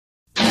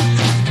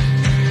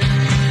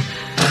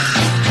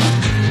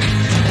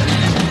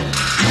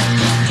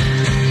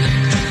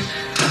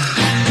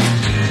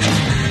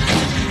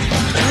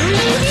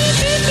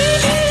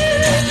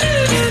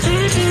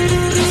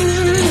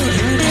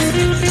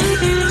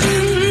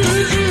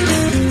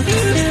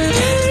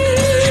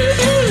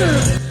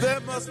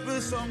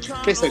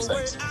Grace, how's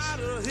things?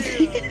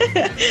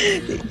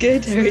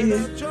 Good, how are you?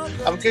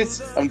 I'm good.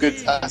 I'm good.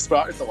 I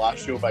started the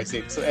last show by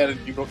saying, "So, Erin,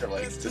 you broke your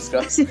leg.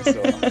 Discuss."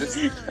 So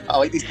I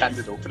like these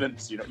candid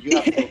openings. You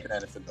haven't broken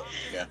anything though.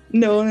 Yeah,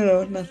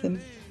 No,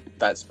 nothing.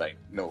 that's fine.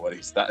 No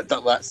worries.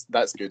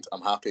 That's good.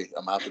 I'm happy.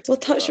 I'm happy to Well,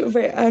 hear touch that.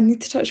 wood. I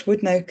need to touch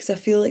wood now because I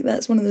feel like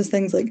that's one of those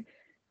things. Like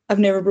I've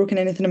never broken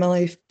anything in my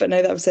life, but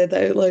now that I've said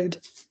that out loud,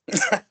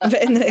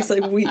 but in the next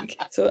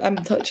week, so I'm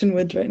touching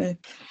wood right now.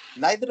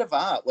 Neither have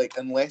I. Like,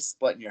 unless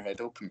splitting your head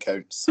open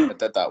counts. I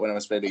did that when I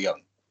was very young.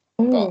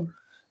 But Oh,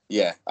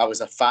 yeah, I was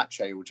a fat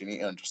child. You need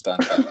to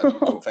understand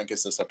that. I don't think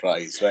it's a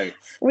surprise, right? I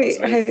was wait,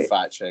 a very how?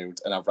 fat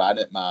child, and I ran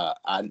at my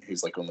aunt,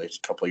 who's like only a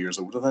couple of years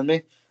older than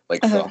me,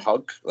 like for a Uh,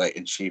 hug, like,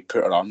 and she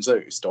put her arms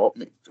out to stop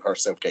me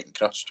herself getting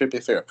crushed. To be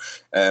fair,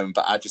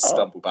 but I just oh,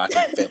 stumbled back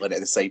and fell in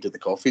at the side of the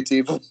coffee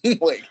table,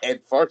 like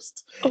head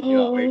first. You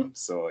know what I oh, mean?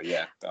 So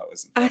yeah, that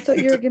wasn't I fun.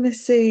 thought you were gonna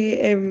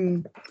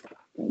say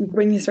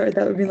when you started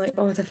that would be like,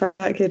 oh, it's a fat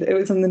kid. It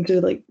was something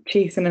to like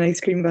chase in an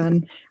ice cream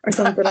van or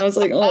something. I was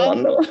like, oh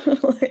no,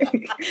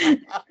 like,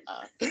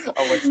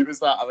 I wish it was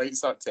that. I might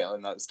start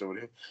telling that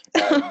story.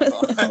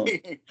 oh,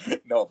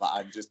 No, but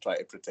I'm just trying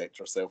to protect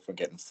herself from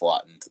getting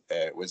flattened.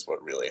 Was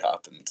what really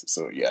happened.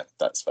 So yeah,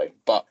 that's fine.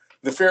 But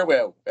the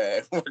farewell.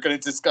 We're going to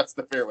discuss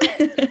the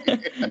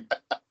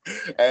farewell.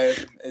 A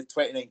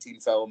 2019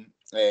 film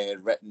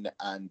written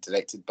and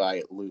directed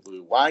by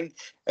Lulu Wang.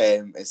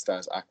 It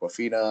stars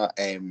Aquafina,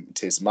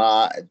 Tiz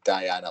Ma,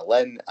 Diana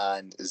Lin,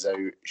 and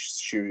Zhao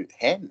Shu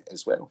Hen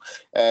as well.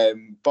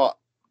 But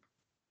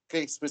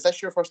Grace, was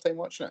this your first time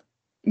watching it?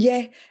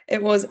 yeah,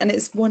 it was, and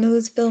it's one of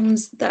those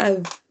films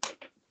that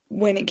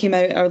when it came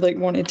out, I like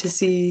wanted to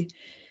see,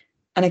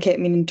 and I kept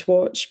meaning to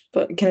watch,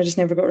 but kind of just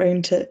never got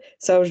around to it.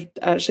 So I was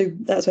actually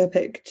that's why I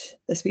picked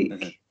this Mm-hmm.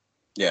 week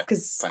Yeah,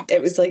 because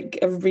it was fantastic. like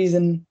a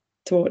reason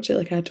to watch it.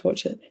 Like I had to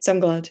watch it, so I'm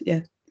glad.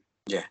 Yeah,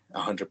 Yeah,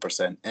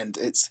 100%. And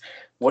it's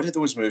one of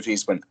those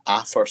movies when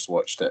I first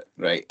watched it,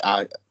 right?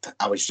 I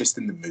was just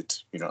in the mood,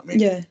 you know what I mean?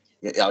 yeah.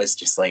 I was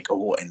just like,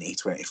 oh, an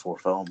A24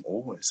 film.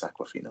 Oh, it's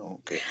Aquafina.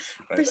 Okay,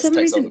 right, For this some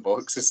ticks all the reason,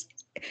 boxes.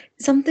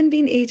 something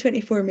being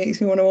A24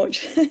 makes me want to watch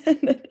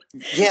it.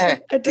 Yeah,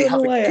 I they don't know have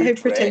a why. How good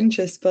rep,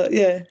 pretentious, but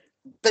yeah,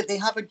 but they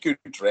have a good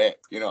rep,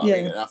 you know what I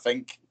mean? yeah. And I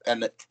think,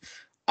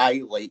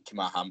 I like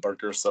my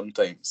hamburgers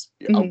sometimes.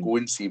 I'll Mm-hmm. go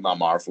and see my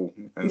Marvel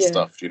and Yeah.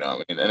 stuff, you know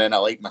what I mean? And then I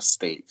like my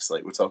steaks.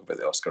 Like, we'll talk about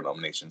the Oscar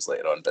nominations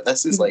later on. But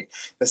this is Mm-hmm.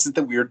 this is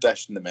the weird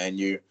dish in the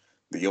menu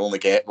that you only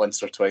get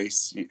once or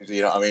twice, you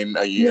know what I mean?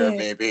 A year, Yeah.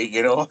 maybe,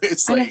 you know?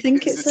 It's And I like,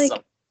 think it's it's just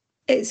like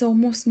it's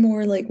almost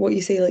more like what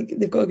you say, like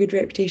they've got a good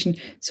reputation.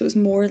 So it's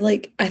more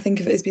like I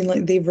think of it as being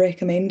like they've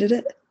recommended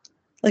it.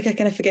 Like I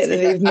kind of forget that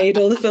they've made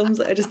all the films.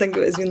 Like, I just think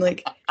of it as being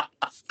like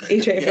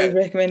A24 yeah, has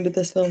recommended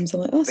this film. So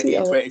I'm like, oh the sweet,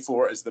 I'll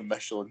A24 is the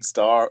Michelin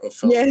star of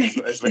yeah, films,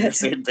 is what yeah, you're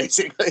saying,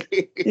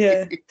 basically.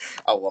 yeah.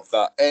 I love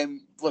that.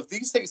 With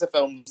these types of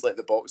films, like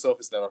the box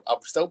office now,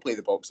 I'll still play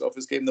the box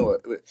office game though.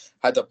 It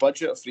had a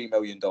budget of $3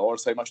 million.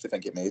 How much do you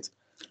think it made?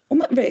 Oh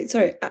my, right,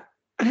 sorry.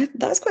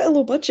 That's quite a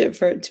low budget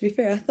for it, to be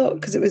fair. I thought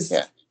because it was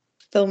Yeah.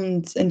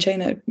 filmed in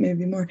China,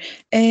 maybe more.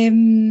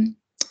 Um,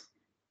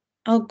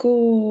 I'll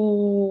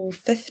go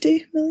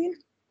 50 million.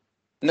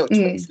 No,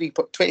 Mm.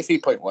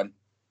 23.1.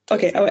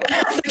 Okay,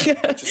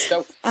 23.1. Which is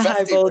still I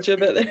 50 highballed would you a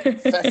have been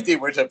bit there. 50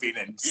 would have been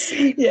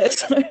insane.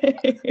 Yes.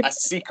 A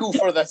sequel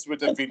for this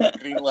would have been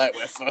greenlit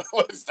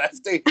with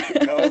 50.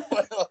 You know,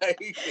 like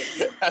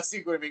a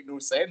sequel would make no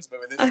sense,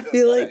 but they I would have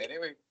feel done it like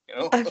anyway. You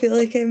know, I feel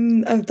like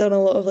I've done a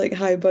lot of like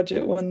high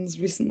budget ones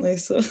recently,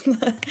 so I was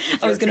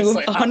you're gonna just go.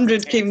 like half the 100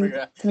 time for came you.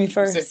 to me You said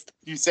first.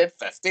 you said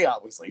 50. I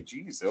was like,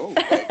 geez, oh,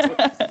 like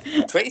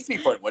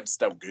 23.1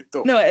 still good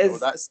though. No, it You know,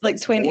 is like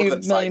that's more 20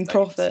 than five million times.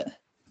 profit.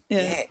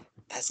 Yeah. Yeah,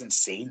 that's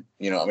insane.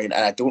 You know what I mean?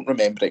 And I don't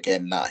remember it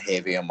getting that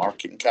heavy a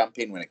marketing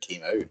campaign when it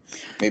came out.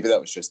 Maybe that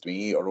was just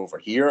me or over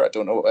here. I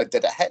don't know.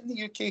 Did it hit in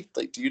the UK?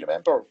 Like, do you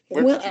remember?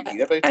 Where Well, did you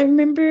hear about I it?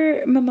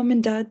 remember my mum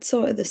and dad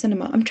saw it at the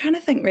cinema. I'm trying to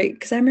think, right?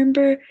 Because I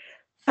remember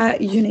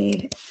at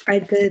uni, I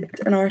did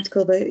an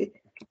article about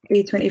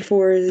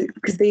A24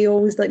 because they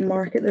always like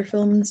market their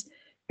films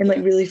in like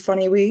Yeah. really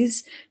funny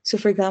ways. So,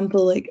 for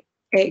example, like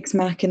Ex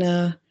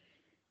Machina,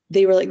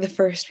 they were like the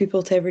first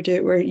people to ever do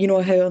it. Where you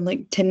know how on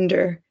like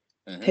Tinder,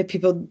 Mm-hmm.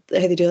 how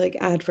they do like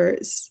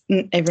adverts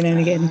every now and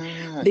again.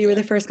 Ah, They were yeah.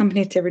 the first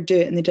company to ever do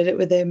it, and they did it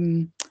with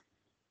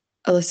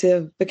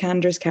Alicia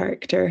Vikander's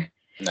character.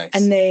 And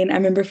Nice. then I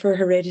remember for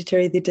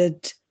Hereditary, they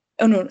did.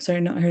 Oh no, sorry,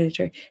 not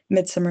Hereditary.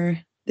 Midsummer.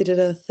 They did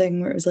a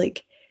thing where it was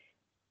like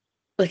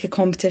a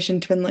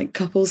competition to win like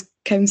couples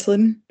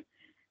counselling.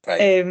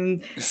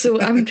 Right. So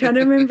I'm trying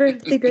to remember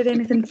if they did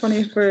anything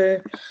funny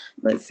for.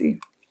 Let's see,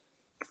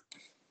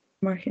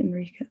 Mark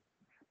Enrique.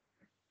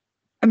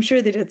 I'm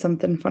sure they did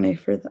something funny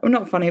for that. Well,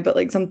 not funny, but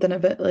like something a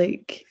bit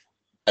like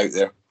Out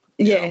there.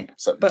 yeah,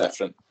 Something but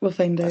different. we'll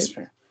find out. That's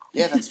fair.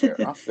 Yeah, that's fair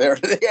enough. There,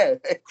 yeah.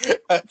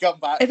 Come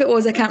back. If it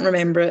was, Come I back can't to us.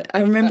 remember it. I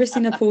remember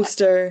seeing a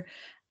poster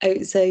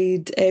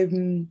outside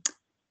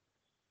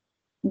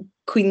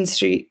Queen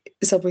Street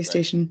subway Right.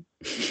 station.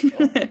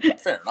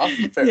 Fair enough.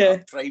 Fair Yeah.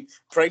 enough.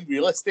 Prime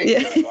real estate. Yeah.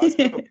 Here in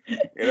Glasgow.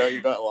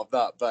 You gotta love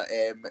that. But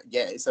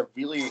yeah, it's a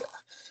really,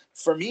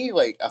 for me,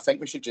 like, I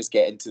think we should just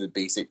get into the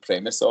basic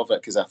premise of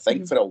it, because I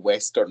think for a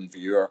Western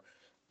viewer,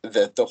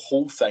 the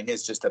whole thing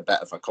is just a bit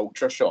of a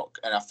culture shock,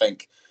 and I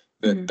think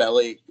that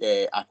Billy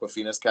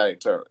Aquafina's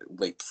character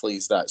like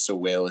plays that so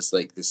well, as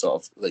like the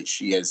sort of like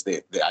she is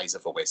the eyes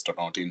of a Western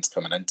audience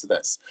coming into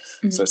this.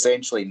 So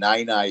essentially,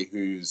 Nai,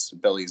 who's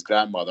Billy's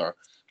grandmother,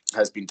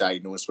 has been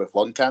diagnosed with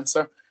lung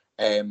cancer,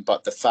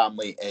 but the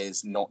family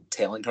is not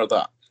telling her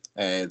that.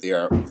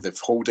 They're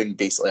holding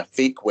basically a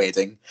fake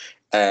wedding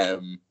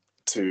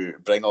to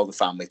bring all the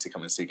family to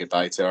come and say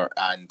goodbye to her,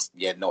 and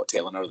not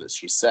telling her that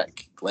she's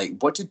sick. Like,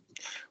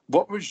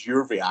 what was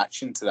your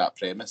reaction to that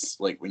premise,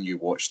 like, when you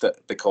watched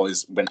it?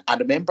 Because when I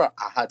remember,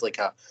 I had like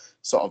a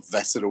sort of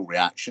visceral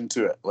reaction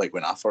to it, like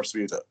when I first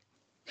viewed it.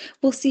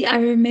 Well, see, I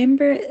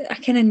remember I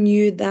kind of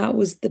knew that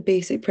was the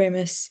basic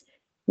premise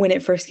when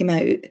it first came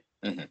out.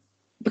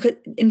 Because,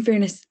 in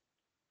fairness,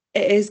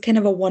 it is kind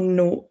of a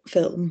one-note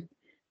film.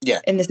 Yeah.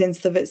 In the sense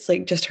that it's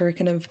like just her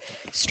kind of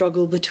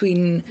struggle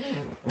between,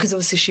 because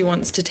obviously she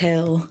wants to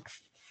tell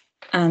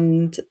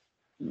and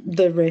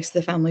the rest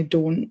of the family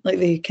don't. Like,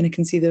 they kind of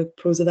can see the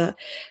pros of that.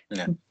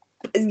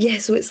 Yeah,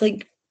 so it's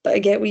like, but I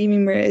get what you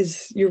mean, where it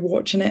is you're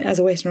watching it as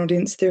a Western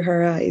audience through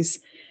her eyes.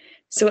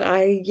 So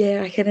I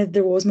kind of,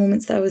 there was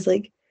moments that I was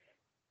like,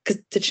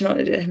 because did she not,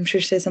 I'm sure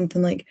she said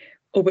something like,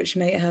 oh, but she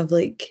might have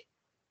like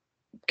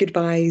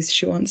goodbyes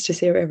she wants to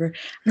say or whatever.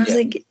 And I was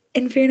like,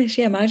 in fairness,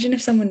 imagine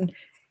if someone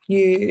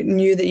you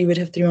knew that you would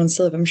have 3 months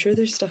to live. I'm sure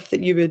there's stuff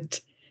that you would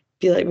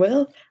be like,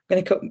 well,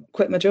 I'm going to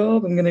quit my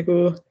job, I'm going to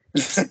go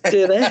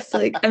do this.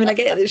 Like, I mean, I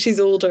get that she's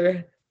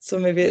older, so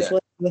maybe it's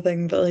less of a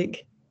thing, but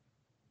like,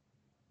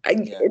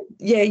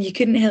 you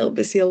couldn't help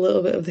but see a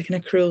little bit of the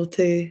kind of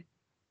cruelty.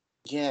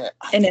 Yeah,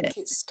 I think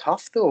it's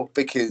tough though,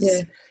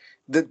 because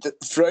the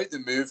throughout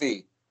the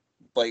movie,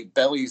 like,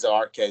 Billy's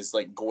arc is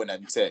like going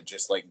into it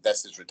just like,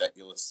 this is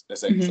ridiculous,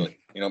 essentially.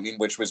 You know what I mean?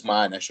 Which was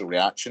my initial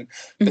reaction.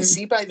 But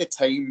see, by the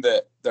time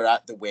that they're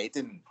at the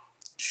wedding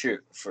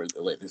shoot for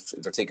like,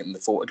 they're taking the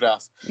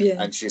photograph,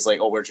 and she's like,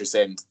 oh, where'd you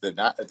send the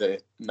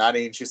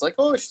nanny? And she's like,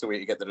 oh, she's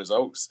waiting to get the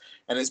results.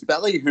 And it's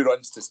Billy who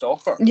runs to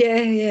stop her.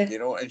 You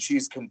know, and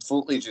she's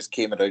completely just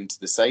came around to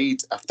the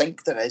side. I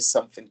think there is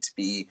something to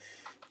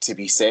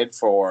be said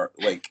for,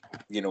 like,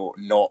 you know,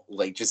 not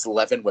like just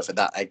living with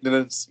that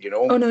ignorance, you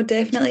know. Oh no,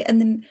 definitely. And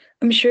then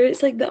I'm sure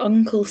it's like the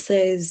uncle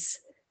says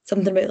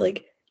something about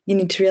like, you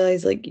need to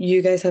realize like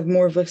you guys have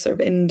more of a sort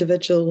of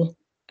individual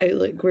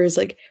outlook, whereas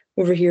like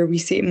over here we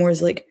see it more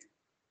as like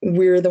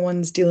we're the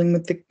ones dealing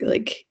with the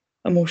like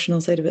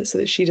emotional side of it, so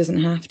that she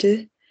doesn't have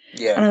to.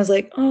 And I was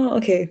like, oh,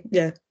 okay,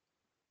 that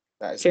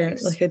is fair.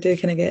 Nice. Like, I do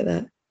kind of get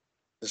that.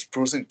 There's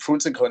pros and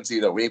cons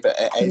either way, but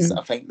it is.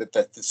 I think that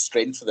the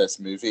strength of this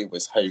movie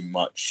was how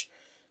much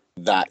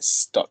that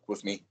stuck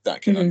with me,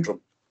 that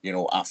conundrum. You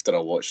know, after I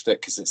watched it,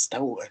 because it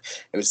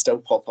would still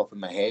pop up in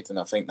my head, and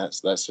I think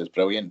that's just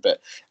brilliant. But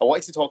I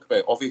wanted to talk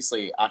about,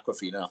 obviously,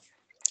 Awkwafina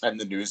in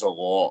the news a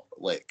lot,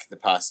 like the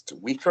past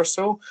week or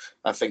so.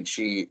 I think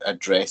she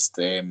addressed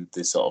the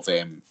sort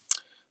of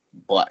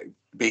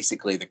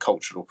basically the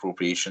cultural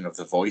appropriation of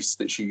the voice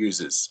that she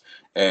uses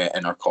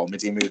in her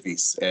comedy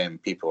movies.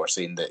 People are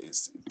saying that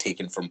it's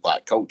taken from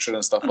black culture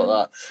and stuff like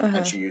that,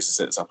 and she uses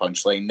it as a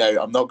punchline.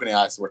 Now, I'm not going to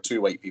ask, we're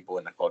 2 white people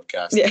in a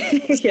podcast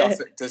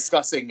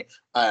discussing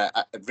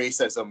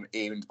racism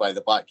aimed by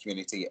the black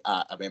community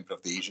at a member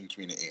of the Asian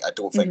community. I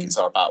don't think it's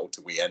our battle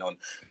to weigh in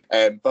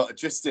on, but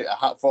just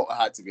I thought it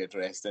had to be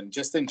addressed. And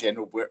just in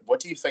general, what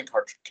do you think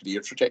her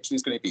career trajectory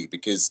is going to be?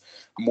 Because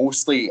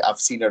mostly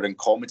I've seen her in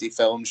comedy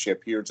films. She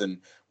appeared in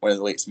one of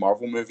the latest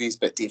Marvel movies,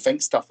 but do you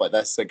think stuff like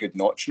this is a good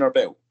notch in her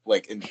belt,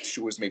 like, in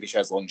shows maybe she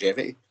has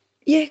longevity?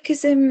 Yeah,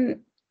 because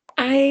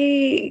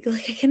I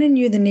kind of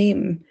knew the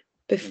name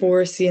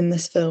before seeing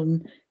this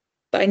film,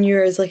 but I knew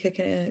her as like a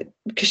kind of,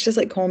 because she does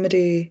like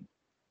comedy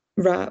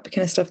rap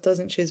kind of stuff,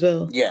 doesn't she, as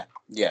well? Yeah.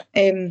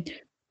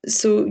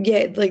 So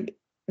yeah, like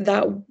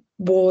that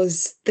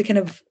was the kind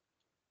of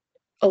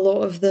a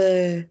lot of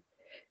the,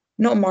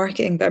 not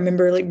marketing, but I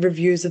remember like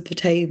reviews of the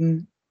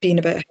time being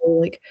about how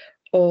like,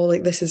 oh,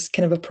 like this is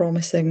kind of a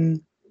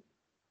promising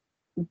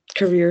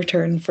career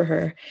turn for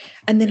her.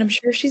 And then I'm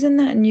sure she's in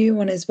that new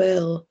one as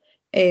well,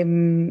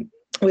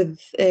 with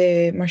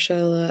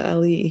Marshala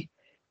Ali,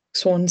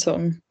 Swan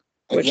Song.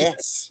 Which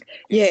yes.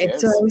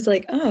 So I was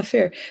like,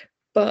 fair.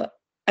 But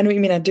I know what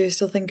you mean. I do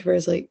still think of her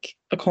as like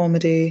a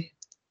comedy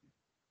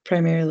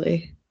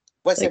primarily.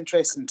 What's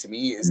interesting to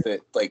me is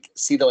that, like,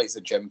 see the likes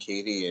of Jim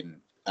Carrey and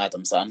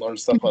Adam Sandler and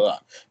stuff like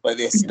that, like,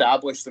 they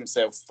established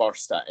themselves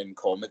first in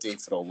comedy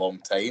for a long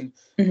time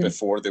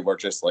before they were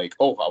just like,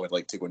 oh, I would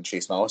like to go and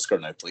chase my Oscar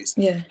now, please.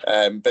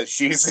 But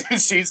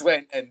she's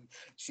went and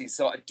she's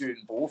sort of doing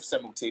both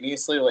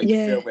simultaneously, like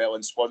Farewell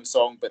and Swan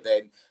Song, but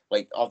then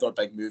like other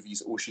big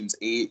movies, Ocean's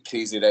 8,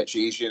 Crazy Rich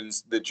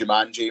Asians, the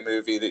Jumanji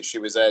movie that she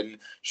was in,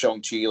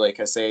 Shang-Chi, like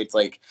I said,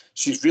 like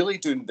she's really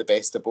doing the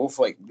best of both.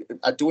 Like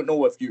I don't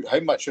know how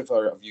much of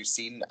her have you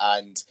seen,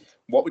 and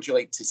what would you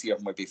like to see her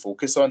maybe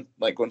focus on,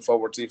 like going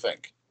forward, do you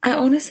think? I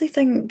honestly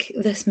think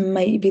this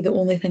might be the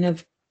only thing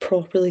I've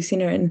properly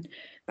seen her in.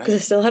 Because I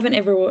Right. still haven't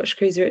ever watched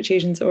Crazy Rich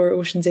Asians or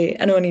Ocean's 8.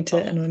 I know I need to.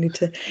 I Oh. know I need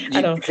to.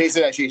 I know.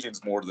 Crazy Rich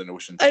Asians more than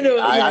Ocean's I 8. know.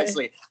 Yeah.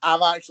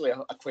 I'm actually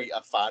quite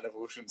a fan of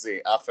Ocean's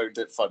 8. I found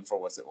it fun for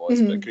what it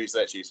was, but Crazy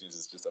Rich Asians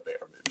is just a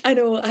better movie. I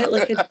know.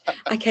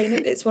 I kind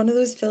of. It's one of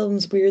those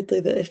films, weirdly,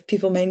 that if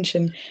people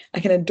mention, I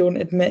kind of don't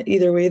admit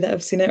either way that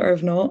I've seen it or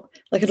have not.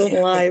 Like I don't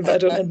lie, but I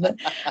don't admit,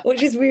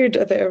 which is weird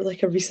about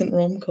like a recent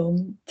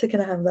rom-com to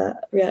kind of have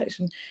that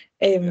reaction.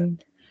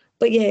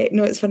 But yeah,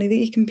 no, it's funny that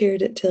you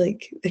compared it to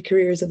like the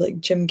careers of like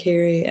Jim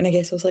Carrey and I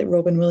guess also like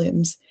Robin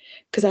Williams,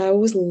 because I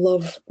always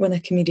love when a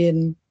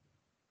comedian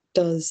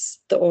does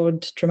the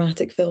odd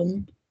dramatic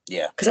film.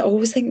 Yeah. Because I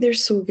always think they're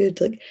so good.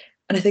 Like,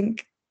 and I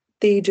think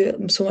they do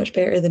it so much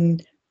better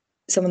than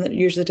someone that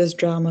usually does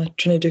drama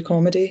trying to do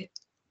comedy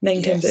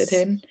 9 times out of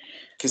 10.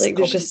 Because like,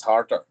 comedy's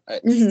harder.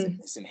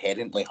 It's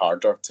inherently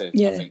harder to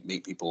I think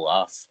make people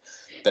laugh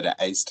than it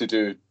is to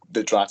do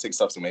the dramatic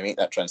stuff. So when we make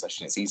that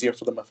transition, it's easier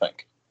for them, I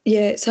think.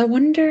 Yeah, so I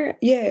wonder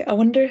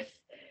if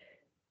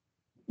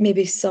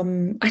maybe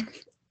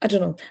I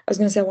don't know. I was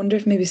going to say, I wonder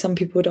if maybe some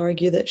people would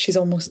argue that she's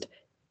almost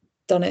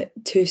done it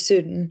too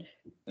soon.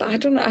 But I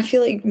don't know. I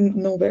feel like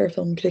no better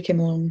film could have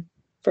come along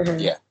for her.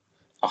 Yeah,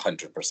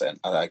 100%.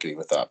 I agree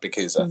with that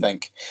because I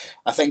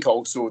think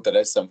also there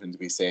is something to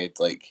be said.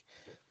 Like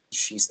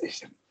she's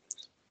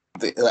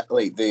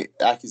the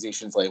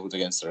accusations leveled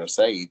against her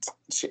aside.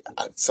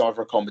 Some of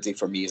her comedy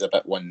for me is a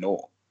bit one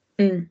note.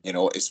 You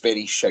know, it's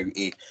very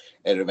shouty.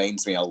 It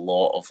reminds me a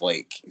lot of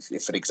like,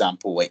 for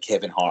example, like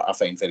Kevin Hart. I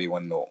find very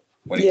one note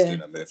when he's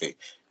doing a movie.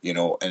 You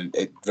know, and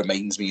it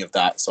reminds me of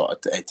that sort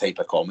of type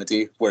of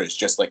comedy where it's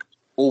just like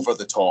over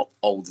the top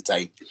all the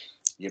time.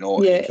 You know,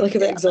 like a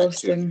bit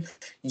exhausting.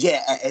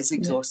 Yeah, it is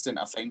exhausting.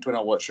 I find when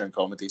I watch her in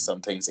comedy,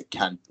 sometimes it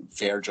can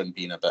verge on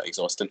being a bit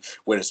exhausting.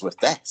 Whereas with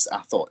this,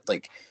 I thought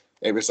like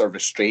it was a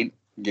restraint,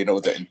 you know,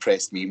 that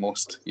impressed me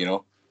most. You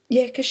know.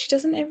 Yeah, because she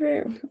doesn't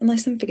ever,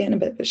 unless I'm forgetting a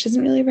bit, but she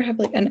doesn't really ever have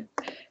like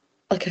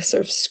a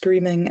sort of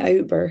screaming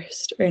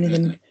outburst or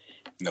anything.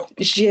 No.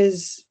 She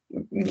is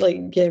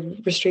like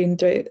restrained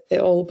throughout it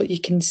all, but you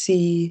can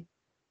see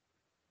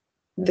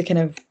the kind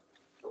of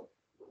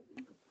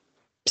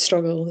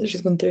struggle that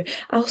she's going through.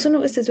 I also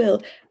noticed as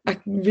well, I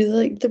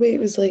really liked the way it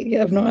was like,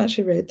 I've not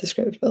actually read the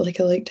script, but like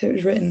I liked how it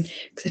was written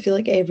because I feel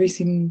like every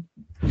scene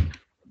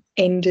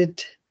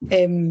ended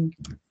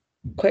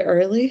quite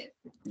early.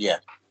 Yeah.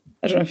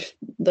 I don't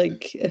know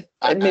if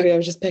maybe I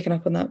was just picking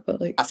up on that, but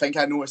like I think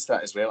I noticed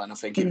that as well, and I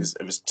think it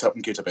was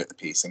something good about the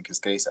pacing because,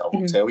 Grace, I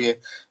will tell you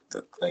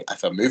that like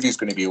if a movie is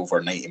going to be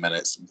over 90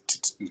 minutes,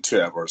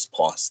 2 hours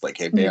plus,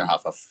 like it better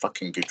have a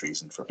fucking good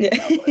reason for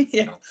it.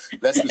 You know?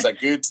 This was a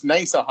good,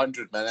 nice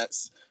 100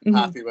 minutes.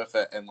 Happy with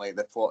it, and like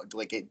the plot,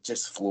 like it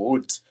just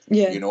flowed.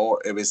 You know,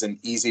 it was an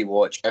easy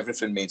watch.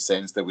 Everything made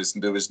sense. There was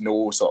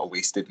no sort of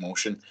wasted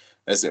motion,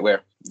 as it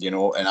were. You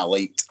know, and I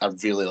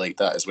really liked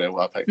that as well.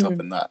 I picked up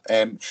on that.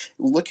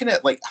 Looking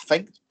at like, I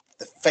think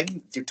the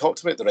thing you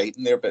talked about the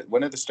writing there, but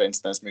one of the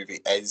strengths in this movie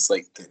is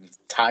like the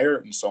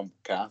entire ensemble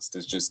cast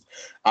is just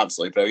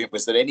absolutely brilliant.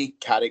 Was there any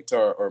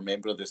character or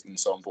member of this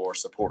ensemble or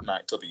supporting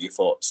actor that you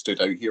thought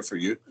stood out here for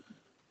you?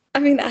 I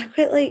mean, I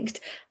quite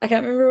liked, I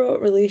can't remember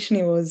what relation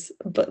he was,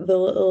 but the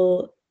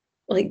little,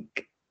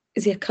 like,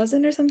 is he a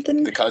cousin or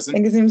something? The cousin? I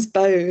think his name's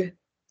Bao.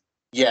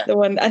 Yeah. The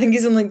one, I think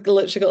he's in like,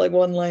 literally got like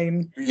one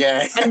line.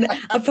 Yeah. And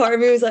a part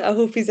of me was like, I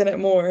hope he's in it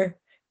more.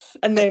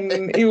 And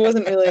then he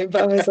wasn't really,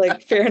 but I was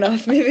like, fair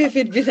enough, maybe if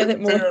he'd been in it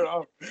more. Fair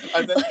enough.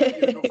 I didn't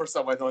even go for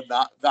someone on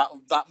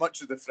that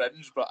much of the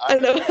fringe, but I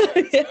know.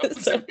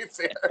 To be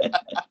fair.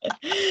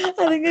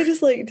 I think I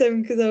just liked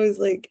him because I was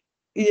like,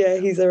 yeah,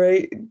 he's a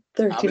right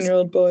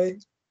 13-year-old boy.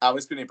 I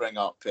was going to bring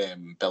up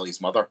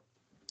Billy's mother.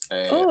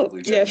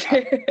 Yeah,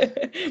 fair.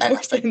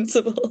 More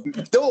sensible.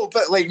 No,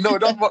 but like, no,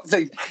 not what.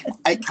 Like,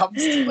 it comes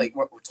to like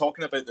we're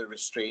talking about the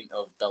restraint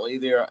of Billy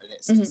there, and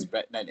it's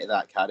written into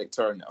that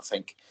character, and I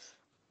think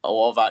a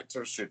lot of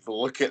actors should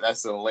look at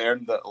this and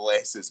learn that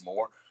less is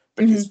more.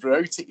 Because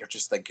throughout it, you're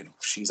just thinking, oh,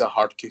 she's a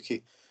hard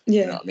cookie.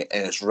 Yeah. You know what I mean?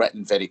 And it's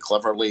written very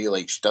cleverly.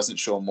 Like, she doesn't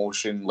show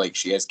emotion. Like,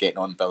 she is getting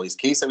on Billy's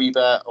case a wee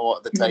bit a lot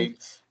of the time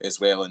as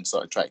well, and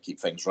sort of try to keep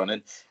things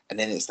running. And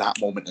then it's that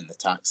moment in the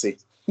taxi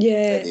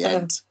at the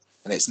end.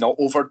 And it's not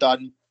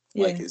overdone.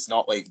 Like, it's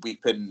not like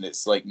weeping.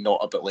 It's like not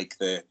a bit like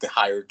the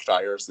hired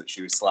criers that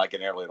she was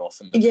slagging earlier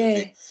off in the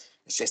movie.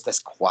 It's just this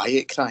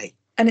quiet cry.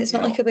 And it's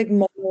not like a big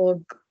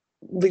monologue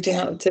leading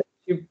up to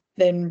she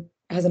then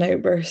has an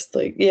outburst.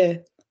 Like,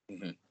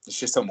 it's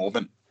just a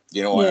moment.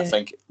 You know, and I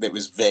think it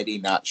was very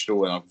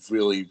natural, and I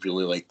really,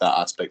 really liked that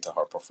aspect of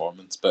her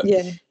performance. But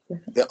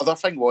the other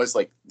thing was,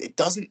 like,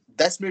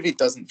 this movie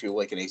doesn't feel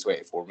like an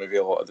A24 movie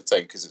a lot of the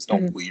time because it's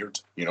not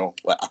weird, you know.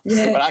 Like,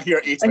 when I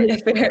hear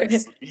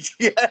A24,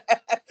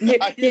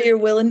 you're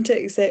willing to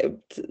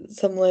accept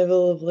some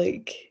level of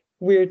like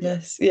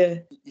weirdness, yeah,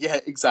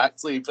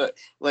 exactly. But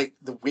like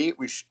the way it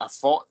was, I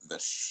thought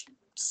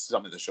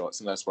some of the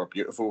shots in this were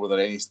beautiful. Were there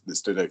any that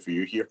stood out for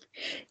you here?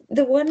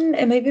 The one,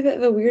 it might be a bit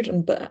of a weird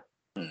one, but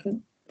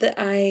that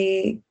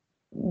I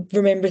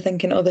remember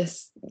thinking, oh,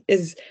 this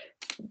is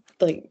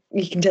like,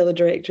 you can tell the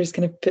director's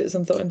kind of put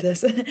some thought into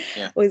this,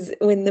 was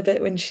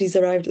when she's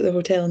arrived at the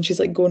hotel and she's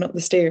like going up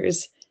the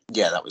stairs.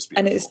 Yeah, that was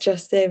beautiful. And it's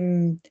just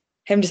him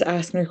just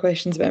asking her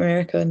questions about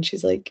America, and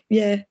she's like,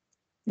 yeah,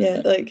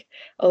 like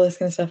all this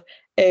kind of stuff.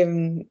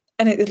 And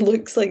it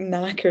looks like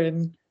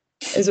knackering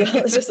as well.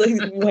 It's just like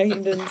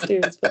winding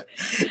stairs. But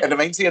it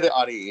reminds me of the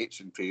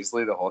RAH in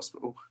Paisley, the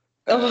hospital.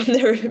 I've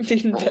never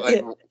been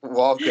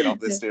walking up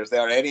the stairs.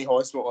 There, any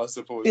hospital, I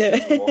suppose.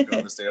 Walking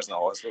up the stairs in a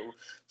hospital,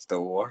 it's the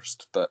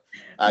worst. But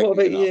I what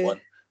about that you? One.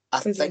 I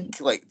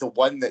think like the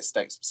one that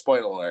sticks.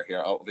 Spoiler alert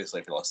here.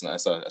 Obviously, if you're listening to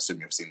this, I assume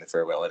you've seen The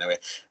Farewell anyway.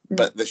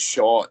 But the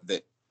shot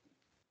that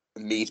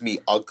made me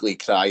ugly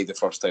cry the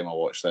first time I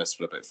watched this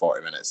for about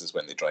 40 minutes is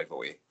when they drive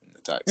away in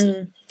the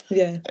taxi.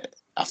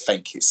 I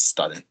think it's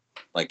stunning.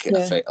 Like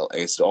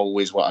it's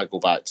always what I go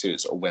back to.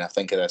 So when I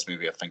think of this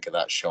movie, I think of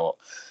that shot,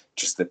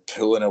 just the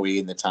pulling away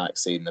in the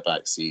taxi in the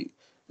back seat,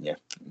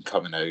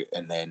 coming out,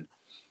 and then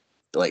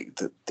like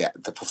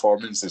the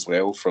performance as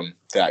well from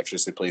the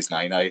actress who plays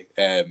Nai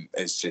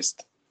is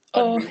just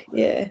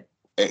unreal.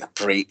 It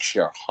breaks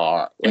your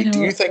heart. Like, do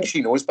you think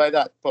she knows by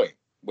that point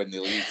when they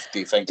leave? Do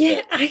you think?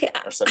 I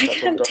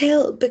can't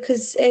tell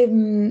because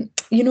you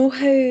know how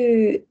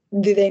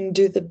they then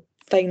do the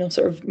final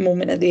sort of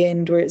moment at the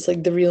end where it's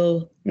like the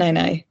real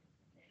Nai.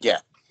 Yeah.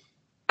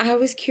 I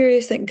was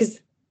curious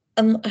because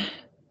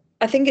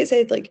I think it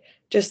said like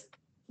just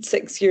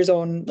 6 years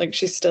on, like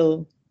she's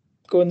still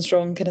going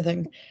strong kind of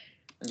thing.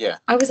 Yeah.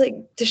 I was like,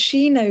 does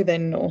she now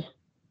then know?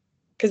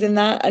 Because in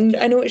that, and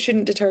I know it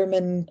shouldn't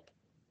determine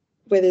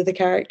whether the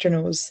character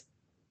knows.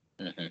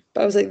 But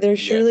I was like, there's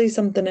surely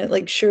something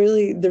like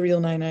surely the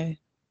real Nai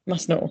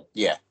must know.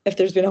 Yeah. If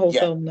there's been a whole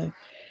film now.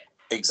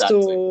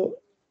 Exactly. So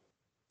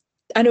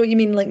I know what you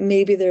mean, like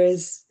maybe there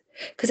is,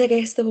 because I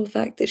guess the whole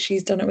fact that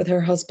she's done it with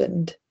her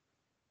husband,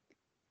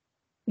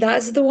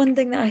 that's the one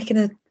thing that I kind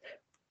of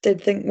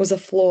did think was a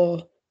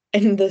flaw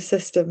in the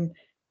system,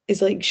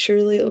 is like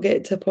surely it'll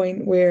get to a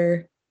point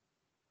where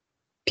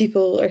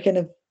people are kind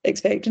of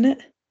expecting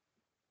it.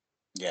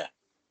 Yeah.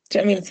 Do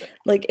you know what I mean?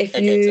 Like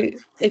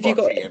if you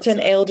got to an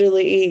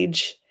elderly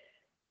age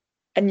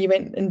and you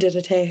went and did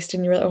a test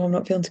and you were like, oh, I'm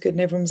not feeling too good,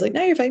 and everyone's like,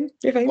 no, you're fine.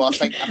 Well, I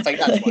think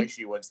that's why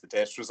she wants the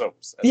test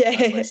results.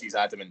 That's why she's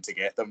adamant to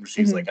get them.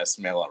 She's like, I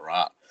smell a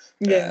rat.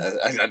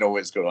 I know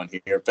what's going on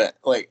here. But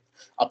like,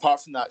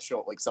 apart from that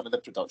shot, like some of the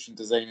production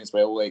design as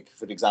well, like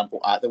for example,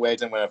 at the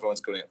wedding when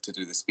everyone's going up to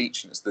do the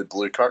speech and it's the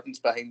blue curtains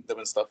behind them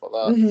and stuff like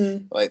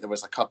that. Like there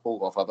was a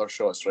couple of other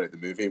shots throughout the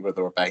movie where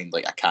they were behind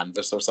like a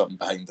canvas or something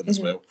behind them as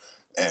well.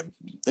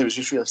 It was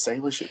just really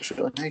stylish. It was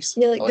really nice.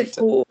 Yeah, like the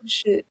photo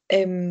shoot,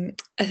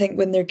 I think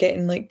when they're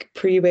getting like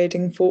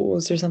pre-wedding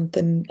photos or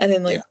something, and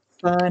then like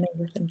and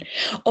everything.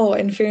 Oh,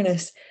 in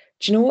fairness,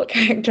 do you know what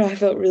character I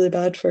felt really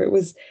bad for? It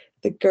was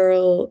the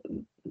girl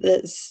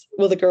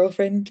the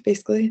girlfriend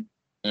basically.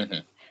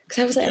 Because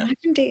I was like,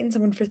 imagine dating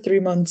someone for 3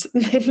 months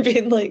and then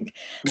being like,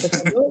 look,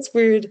 I know it's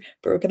weird,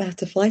 but we're gonna have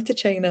to fly to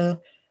China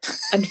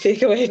and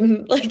fake a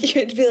wedding. Like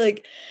you'd be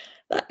like,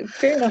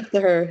 fair enough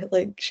to her.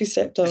 Like she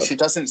stepped up. She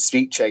doesn't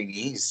speak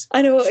Chinese.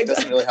 I know. She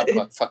doesn't really have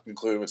a fucking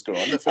clue what's going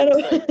on in the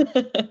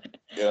film.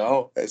 You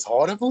know, it's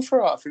horrible for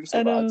her. I feel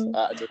so bad.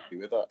 I don't agree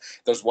with that.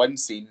 There's one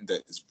scene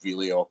that is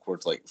really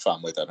awkward, like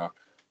family dinner,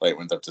 like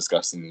when they're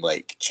discussing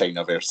like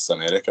China versus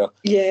America.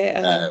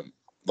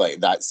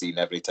 Like that scene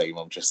every time,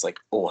 I'm just like,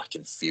 oh, I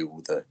can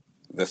feel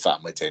the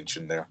family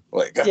tension there,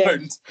 like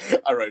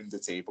around the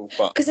table.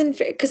 But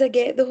because I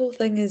get the whole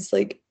thing is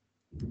like,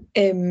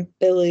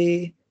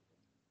 Billy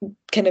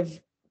kind of,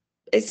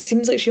 it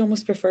seems like she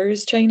almost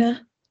prefers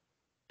China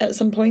at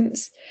some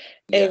points.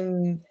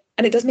 And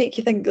it does make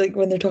you think, like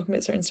when they're talking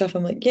about certain stuff,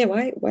 I'm like, yeah,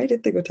 why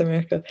did they go to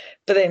America?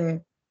 But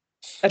then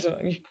I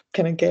don't know, you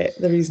kind of get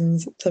the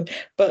reasons.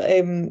 But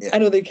I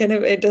know they kind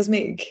of, it does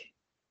make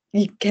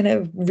you kind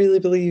of really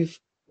believe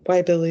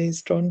why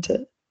Billy's drawn to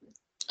it.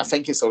 I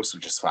think it's also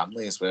just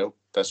family as well.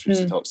 That's what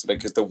she talks about,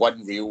 because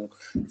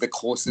the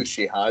closest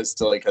she has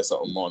to like a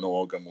sort of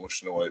monologue,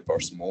 emotional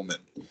outburst moment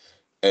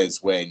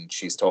is when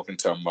she's talking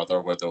to her mother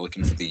where they're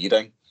looking for the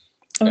earring.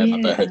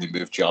 About how they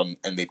moved young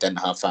and they didn't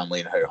have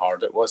family and how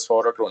hard it was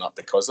for her growing up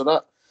because of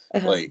that.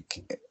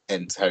 Like,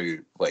 and how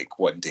like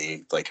one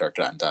day like her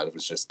granddad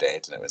was just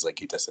dead and it was like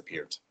he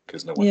disappeared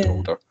because no one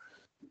told her.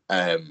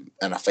 And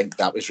I think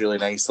that was really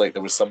nice. Like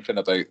there was something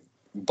about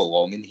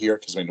belonging here,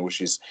 because we know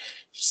she's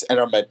in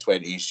her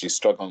mid-20s, she's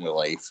struggling with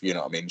life, you know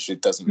what I mean? She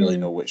doesn't really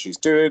know what she's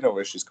doing or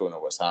where she's going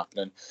or what's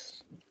happening.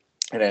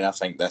 And then I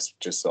think this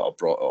just sort of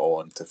brought it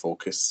all into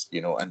focus,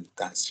 and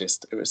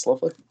it was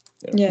lovely.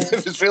 Yeah.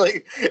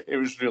 It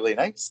was really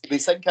nice. They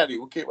sang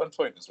karaoke at one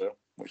point as well.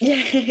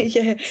 Yeah,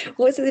 yeah.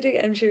 What's it they do?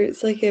 I'm sure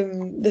it's like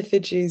the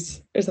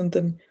Fidgis or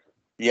something.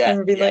 Yeah. And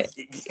we're being like,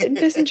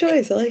 interesting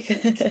choice. I like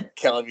it.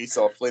 Killing Me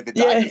Softly. The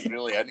Yeah. dad is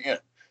really into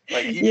it.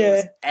 Like he Yeah.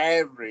 knows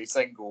every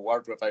single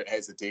word without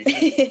hesitation.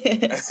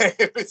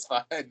 It was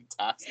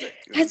fantastic.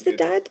 Has the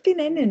dad been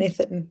in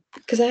anything?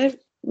 Because I've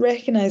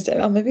recognised it.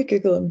 I'll maybe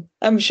Google him.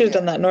 I'm sure I've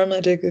done that. Normally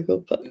I do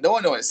Google, but No,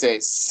 it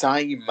says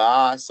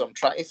Saima. So I'm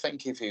trying to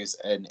think if he was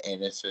in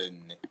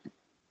anything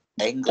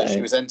English.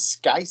 He was in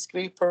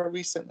Skyscraper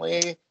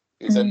recently.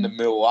 He was in the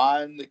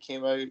Mulan that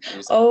came out. He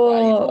was in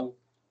Arrival.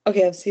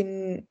 Okay, I've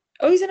seen.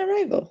 Oh, he's in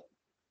Arrival.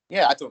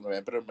 Yeah, I don't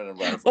remember him in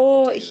Arrival.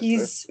 Oh,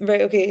 he's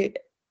right. Okay.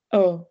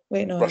 Oh,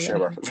 wait, no. Rush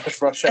Hour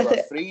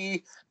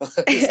 3.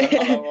 Is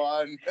another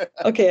one.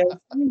 Okay, I've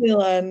seen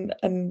Mulan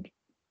and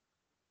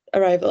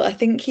Arrival. I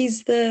think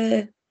he's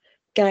the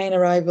guy in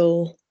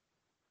Arrival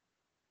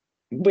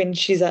when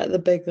she's at the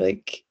big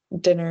like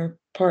dinner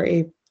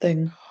party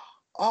thing.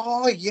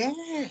 Oh yeah.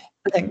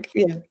 I think,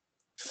 yeah.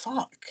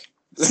 Fuck.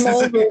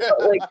 Small role,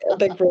 but like a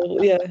big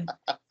role, yeah.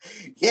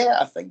 Yeah,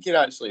 I think you're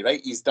actually right.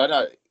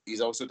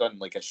 He's also done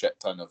like a shit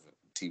ton of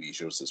TV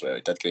shows as well.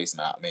 He did Grey's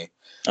Anatomy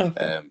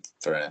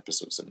for an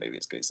episode, so maybe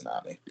it's Grey's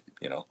Anatomy.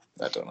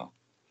 I don't know.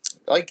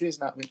 I like Grey's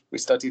Anatomy. We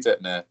studied it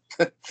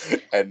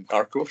in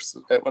our course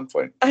at one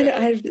point.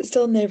 I've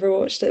still never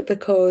watched it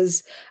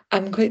because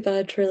I'm quite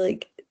bad for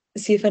like,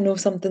 see if I know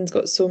something's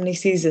got so many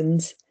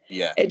seasons.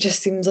 Yeah. It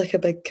just seems like a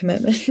big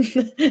commitment.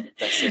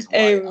 This is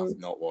why I've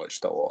not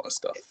watched a lot of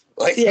stuff.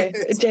 Like, yeah,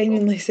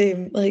 genuinely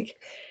same. Like,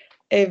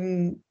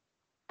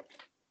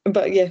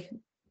 but yeah.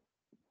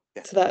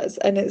 So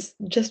it's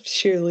just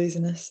sheer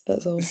laziness.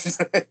 That's all. It's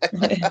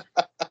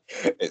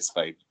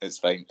fine. It's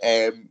fine.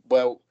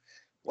 Well,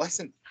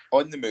 listen,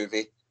 on the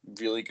movie,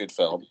 really good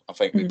film. I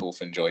think we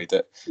both enjoyed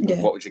it. Yeah.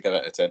 What would you give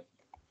it a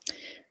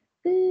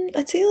 10?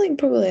 I'd say like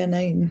probably a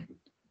 9.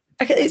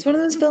 It's one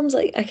of those films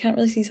like I can't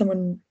really see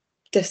someone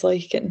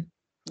disliking.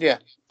 Yeah,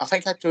 I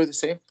think I'd do the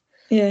same.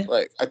 Yeah.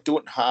 Like I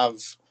don't have,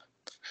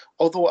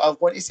 although I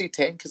want to say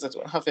 10 because I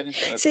don't have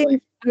anything.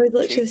 Same. I would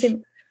literally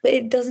say, but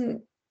it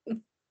doesn't.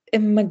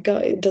 In my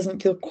gut, it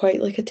doesn't feel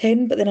quite like a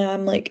 10. But then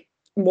I'm like,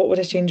 what would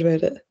I change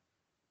about it?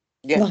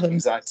 Yeah, nothing.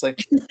 Exactly.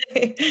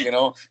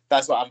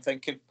 That's what I'm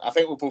thinking. I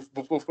think we'll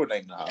both go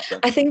 9.5. Then.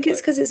 I think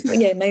it's because it's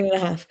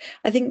 9.5.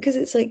 I think because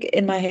it's like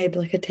in my head,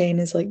 like a 10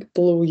 is like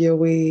blow you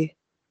away.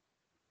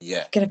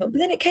 Yeah. Kind of, but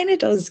then it kind of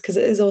does because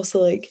it is also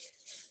like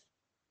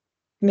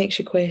makes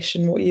you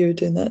question what you would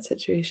do in that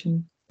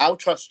situation. I'll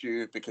trust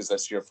you because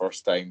this is your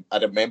first time. I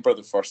remember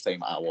the first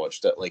time I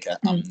watched it. Like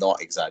I'm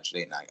not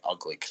exaggerating. I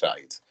ugly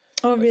cried.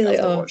 Oh really?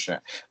 After watching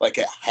it, like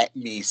it hit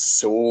me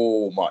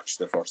so much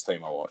the first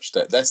time I watched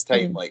it. This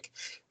time, like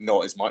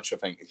not as much. I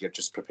think if you're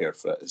just prepared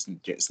for it,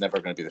 it's never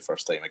going to be the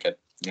first time again.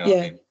 You know what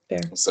I mean? Fair.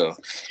 So,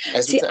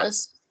 what it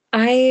is.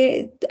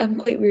 I'm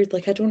quite weird.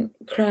 Like I don't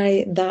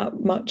cry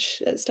that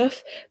much at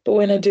stuff, but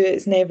when I do,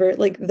 it's never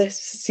like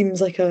this.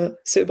 Seems like a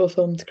suitable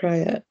film to cry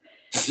at.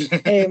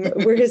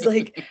 Whereas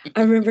like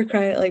I remember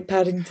crying at like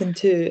Paddington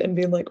 2 and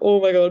being like,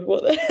 oh my god,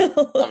 what the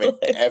hell? I mean,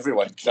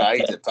 everyone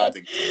cried at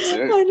Paddington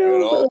 2. I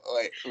know.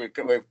 Like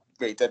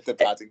we did the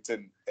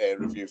Paddington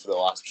review for the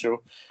last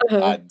show,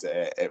 and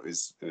it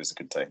was a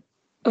good time.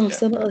 Oh,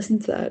 still not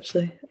listened to that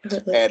actually.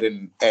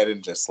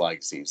 Erin just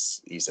likes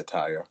his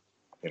attire.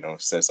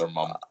 Says her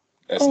mum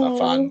isn't a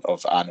fan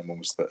of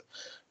animals that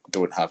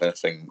don't have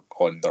anything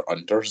on their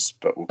unders,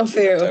 but will put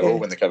a towel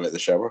when they come out of the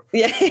shower.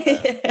 Yeah,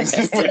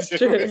 that's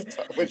true.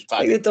 Which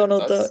like the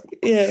Donald Duck.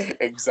 Yeah,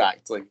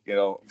 exactly.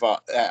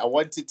 But I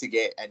wanted to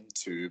get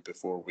into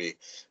before we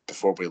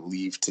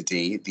leave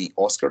today. The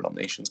Oscar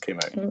nominations came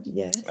out.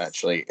 Yes,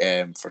 actually,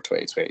 for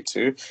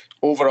 2022.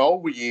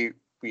 Overall, were you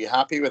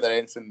happy with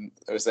anything?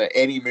 Was there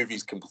any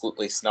movies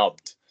completely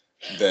snubbed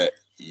that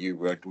you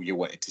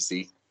wanted to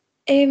see?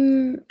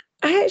 I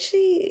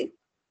actually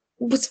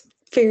was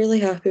fairly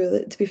happy with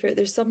it, to be fair.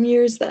 There's some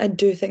years that I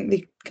do think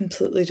they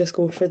completely just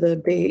go for the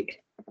bait,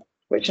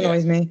 which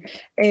annoys me.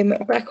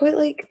 But I quite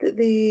like that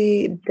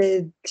they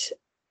did,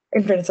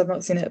 in fairness, I've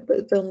not seen it,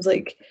 but films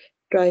like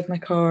Drive My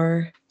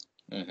Car.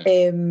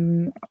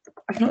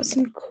 I've not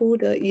seen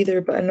Coda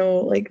either, but I know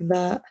like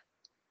that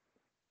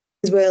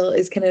as well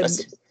is kind of...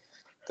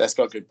 That's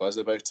got good buzz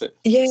about it.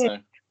 Yeah. So.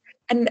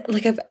 And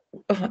like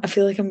I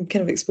feel like I'm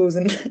kind of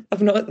exposing.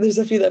 There's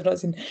a few that I've not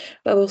seen,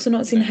 but I've also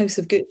not seen House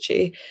of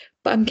Gucci.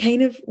 But I'm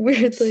kind of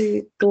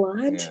weirdly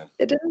glad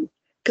it didn't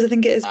because I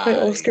think it is quite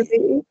Oscar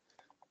baity.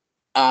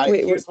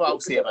 Here's what I'll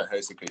say about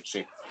House of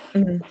Gucci.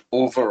 Mm-hmm.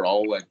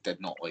 Overall, I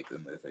did not like the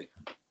movie.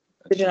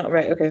 Did you not?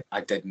 Right. Okay.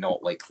 I did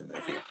not like the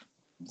movie,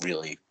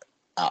 really,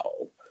 at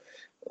all.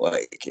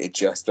 Like it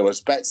just there was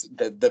bits.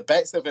 The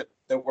bits of it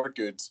that were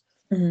good.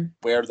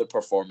 Were the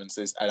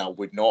performances, and I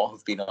would not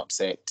have been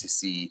upset to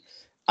see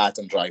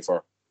Adam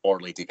Driver or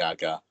Lady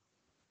Gaga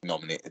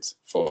nominated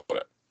for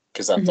it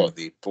because I thought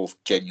they both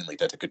genuinely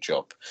did a good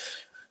job.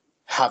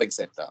 Having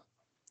said that,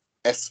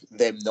 if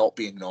them not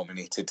being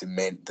nominated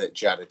meant that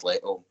Jared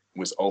Leto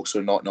was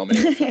also not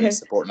nominated for Best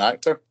Supporting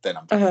Actor, then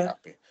I'm very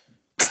happy.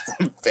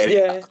 I'm very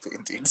happy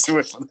indeed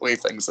with the way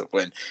things have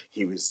went.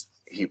 He was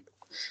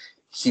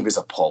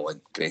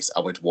appalling, Grace.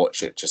 I would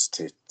watch it just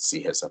to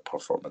see his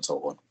performance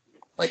all on.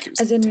 Like, it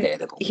was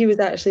terrible. He was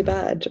actually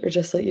bad, or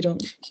just like you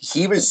don't?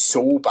 He was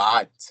so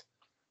bad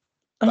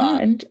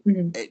that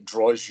it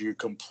draws you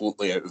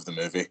completely out of the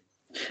movie.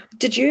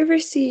 Did you ever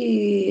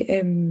see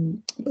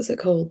what's it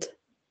called?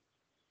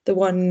 The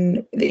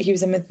one that he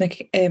was in with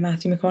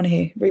Matthew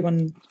McConaughey, where he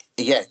won.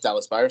 Yeah,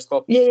 Dallas Buyers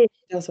Club. Yeah,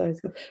 Dallas Buyers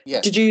Club.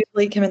 Yeah. Did you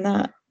like him in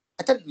that?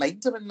 I didn't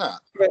mind him in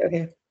that. Right.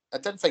 Okay. I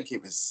didn't think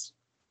it was.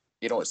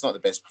 It's not the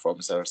best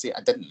performance I've ever seen.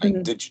 I didn't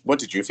mind. What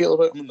did you feel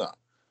about him in that?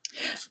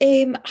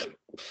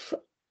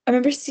 I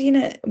remember seeing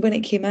it when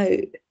it came out,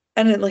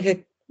 and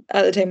it,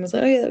 at the time was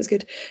like, oh yeah, that was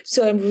good.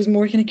 So I was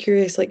more kind of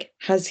curious, like,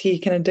 has he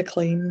kind of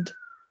declined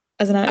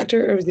as an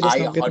actor, or was he just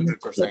not good? I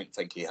 100%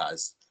 think he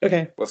has.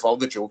 Okay. With all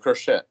the Joker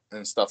shit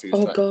and stuff he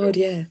was trying to do.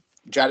 Yeah.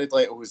 Jared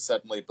Leto has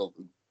suddenly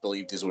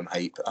believed his own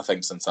hype, I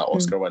think, since that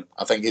Oscar win.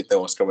 I think the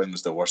Oscar win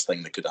was the worst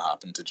thing that could have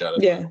happened to Jared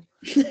Leto.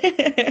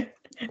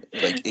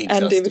 Like,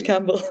 and David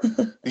Campbell.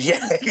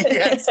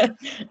 Yes.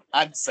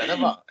 And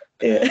cinema.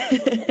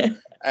 Yeah.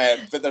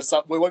 But there's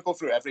some. We won't go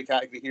through every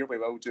category here. We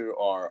will do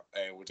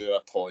we'll do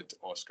a pod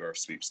Oscar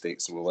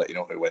sweepstakes. So we'll let you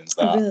know who wins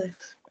that. Oh, really?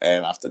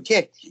 After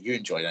you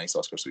enjoy a nice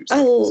Oscar sweepstakes.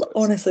 I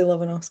honestly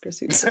love an Oscar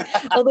sweepstakes.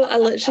 Although I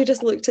literally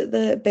just looked at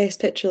the Best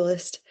Picture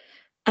list,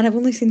 and I've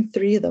only seen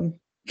 3 of them.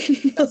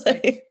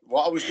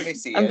 What I was going to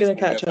say I'm going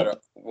to catch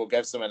up. We'll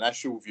give some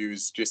initial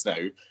views just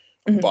now,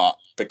 but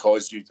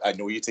because I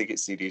know you take it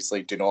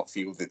seriously, do not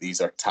feel that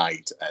these are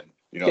tied in.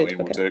 You know what I mean?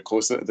 We'll do it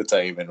closer to the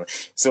time. And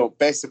so,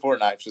 Best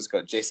Supporting Actress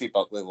got Jessie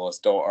Buckley,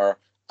 Lost Daughter,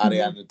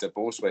 Ariana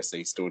DeBose, West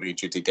Side Story,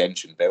 Judi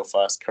Dench in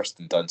Belfast,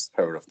 Kirsten Dunst,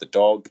 Power of the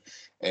Dog,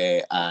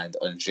 and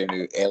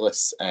Ingenue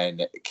Ellis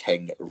in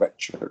King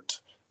Richard.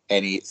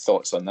 Any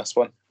thoughts on this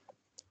one?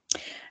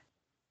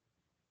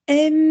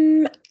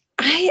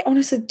 I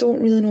honestly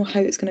don't really know how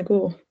it's going to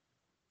go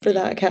for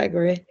that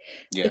category,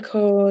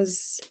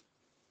 because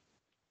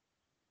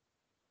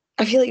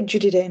I feel like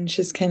Judi Dench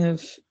is kind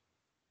of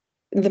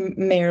the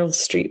Meryl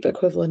Streep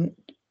equivalent,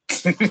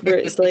 where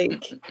it's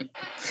like,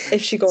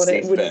 if she got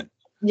it,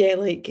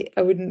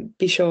 I wouldn't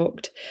be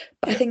shocked.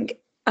 But I think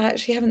I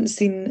actually haven't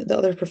seen the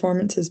other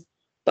performances,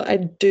 but I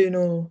do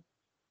know,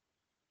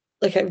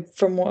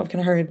 from what I've kind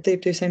of heard, they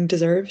do sound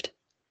deserved.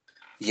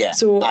 Yeah.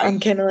 So I'm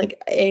kind of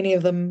like, any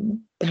of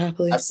them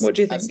happily. What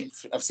do you think?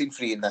 I've seen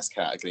 3 in this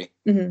category,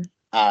 and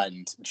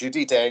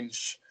Judi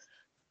Dench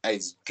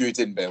is good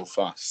in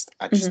Belfast.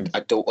 I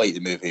don't like the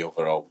movie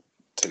overall,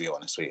 to be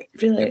honest with you.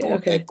 Really?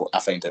 Okay. I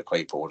find it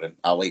quite boring.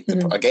 I like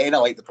I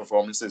like the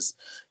performances.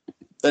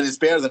 Then it's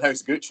better than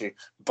House of Gucci,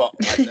 but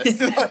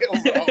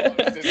overall,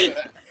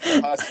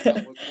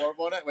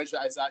 on it, which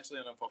is actually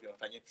an unpopular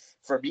opinion.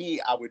 For me,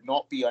 I would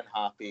not be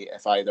unhappy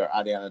if either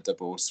Ariana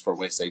DeBose for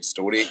West Side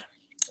Story,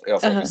 it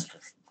was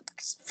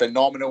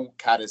phenomenal,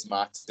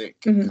 charismatic,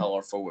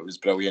 colourful, it was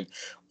brilliant,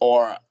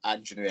 or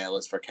Ingenue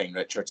Ellis for King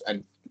Richard.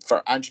 And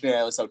for Ingenue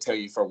Ellis, I'll tell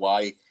you for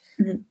why.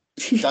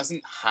 She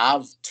doesn't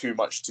have too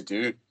much to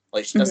do.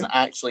 Like, she doesn't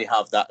actually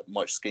have that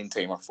much screen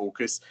time or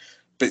focus.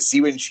 But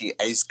see, when she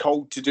is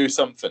called to do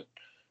something,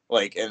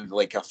 I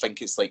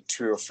think it's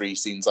 2 or 3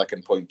 scenes I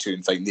can point to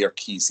and find they're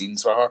key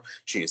scenes for her,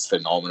 she is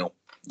phenomenal.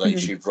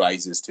 She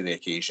rises to the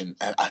occasion.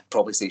 I'd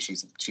probably say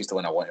she's the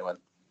one I want to win.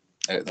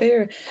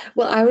 Fair.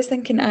 Well, I was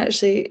thinking,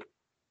 actually,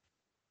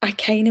 I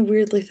kind of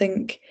weirdly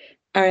think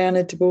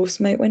Ariana DeBose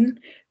might win,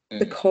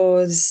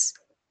 because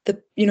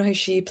how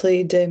she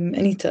played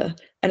Anita,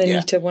 and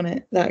Anita won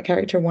it. That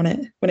character won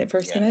it when it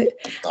first came out.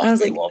 And I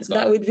was like,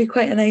 that would be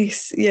quite a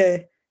nice,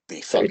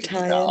 sort of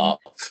tie-in.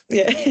 Up.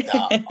 Yeah.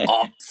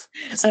 Up.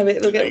 I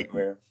bet they'll get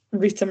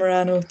Rita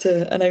Morano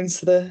to announce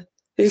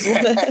who's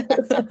won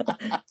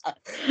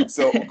it.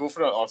 So we'll go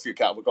for an Oscar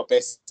cat. We've got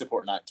Best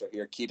Supporting Actor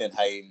here: Keenan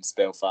Hines,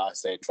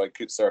 Belfast, Troy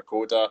Kutzer,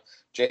 Coda,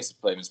 Jesse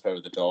Plemons, Power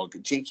of the Dog,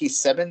 J.K.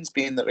 Simmons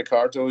being the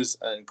Ricardos,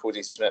 and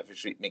Cody Smith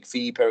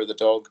McPhee, Power of the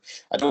Dog.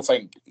 I don't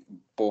think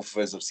both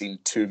of us have seen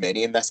too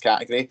many in this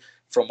category.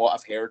 From what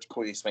I've heard,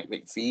 Cody Smith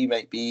McPhee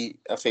might be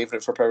a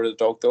favourite for Power of the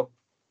Dog, though.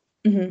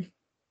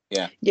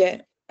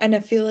 Yeah, and I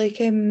feel like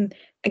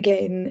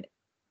again,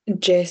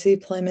 Jesse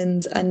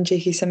Plemons and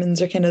J.K.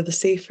 Simmons are kind of the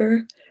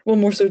safer. Well,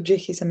 more so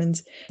J.K.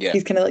 Simmons. Yeah.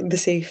 He's kind of like the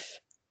safe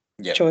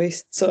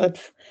choice. So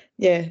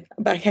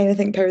but I kind of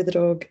think Power of the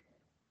Dog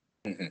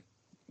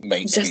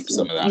might sweep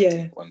some of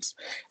that ones.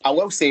 I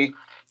will say,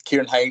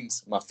 Kieran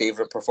Hines, my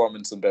favourite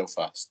performance in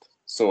Belfast.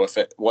 So if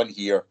it won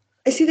here,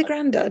 is he the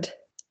granddad?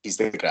 He's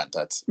the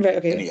granddad. Right,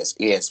 okay. And he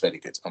is very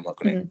good. I'm not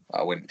going to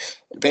I wouldn't.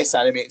 Best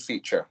animated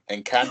feature: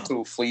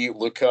 Encanto, Flea,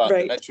 Luca,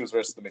 The Mitchells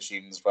vs. the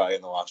Machines, Raya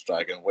and the Last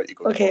Dragon. What you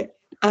going for?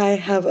 I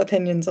have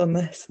opinions on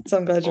this, so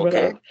I'm glad you brought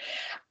it up.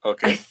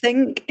 Okay. I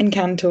think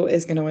Encanto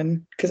is going to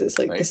win, because it's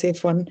the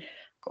safe one.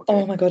 Okay.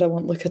 Oh my god, I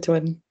want Luca to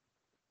win.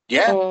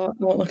 Yeah. Oh,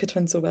 I want Luca to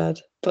win so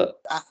bad.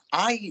 But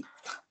I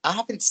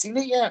haven't seen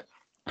it yet.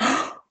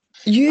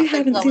 You I think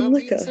haven't I seen will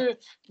need Luca? to.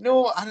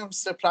 No, and I'm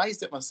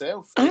surprised at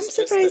myself. I'm It's just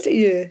that, surprised at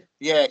you.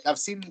 yeah, I've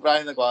seen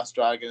Ryan the Glass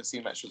Dragon, I've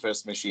seen Mitchell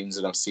vs. Machines,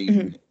 and I've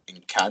seen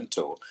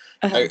Encanto.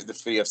 Uh-huh. Out of the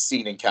three I've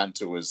seen,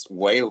 Encanto was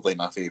wildly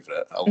my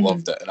favourite. I Mhm.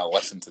 loved it, and I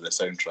listened to the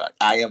soundtrack.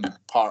 I am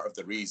part of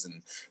the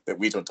reason that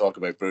we don't talk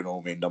about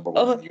Bruno being number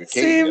one in the UK.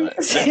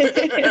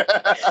 Same.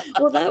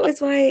 Well, that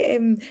was why,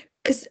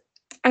 because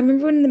I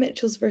remember when the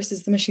Mitchells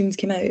versus the Machines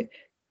came out,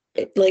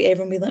 like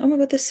everyone being like, "Oh my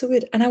god, this is so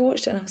good," and I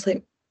watched it and I was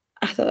like,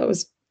 I thought that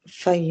was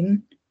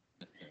fine.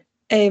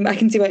 I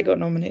can see why it got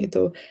nominated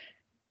though.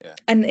 Yeah.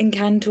 And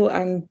Encanto,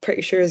 I'm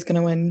pretty sure is going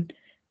to win.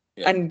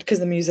 Yeah. And because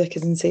the music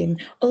is insane.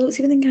 Although it's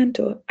even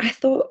Encanto, I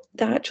thought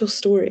the actual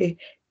story,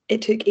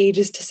 it took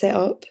ages to set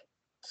up.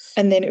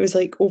 And then it was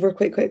like over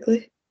quite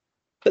quickly.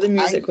 But the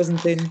music was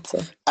insane.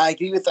 So I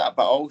agree with that,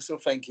 but I also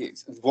think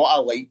it's what I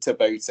liked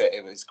about it.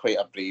 It was quite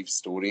a brave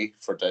story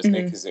for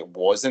Disney because it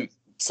wasn't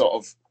sort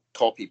of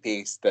copy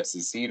paste. This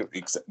is hero,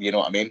 you know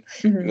what I mean?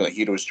 You know, like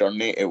Hero's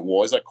Journey. It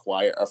was a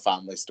quieter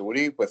family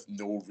story with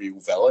no real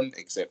villain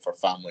except for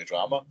family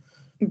drama.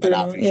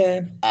 Bruno,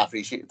 and I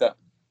appreciated that.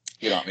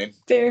 You know what I mean?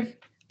 Fair.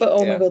 But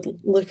oh my god,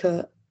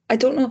 Luca. I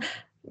don't know.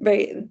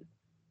 Right.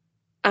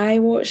 I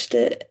watched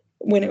it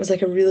when it was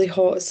like a really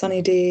hot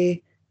sunny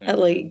day at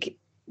like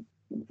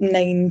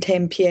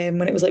 9-10 p.m.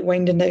 when it was like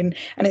winding down,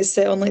 and it's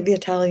set on like the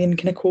Italian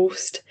kind of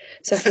coast.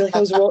 So I feel like I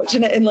was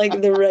watching it in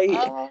like the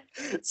right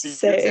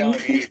setting. You're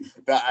telling me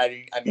that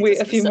I need Wait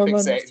a a few more specific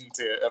months. setting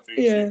to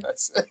appreciate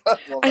this.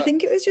 I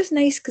think it was just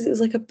nice because it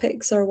was like a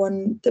Pixar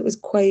one that was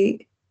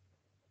quite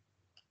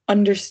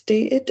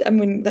understated. I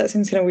mean, that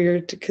sounds kind of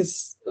weird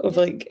because of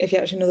like if you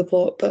actually know the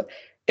plot, but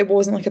it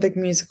wasn't like a big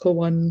musical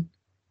one.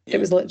 It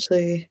was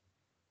literally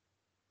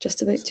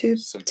just about two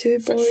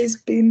boys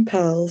being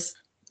pals.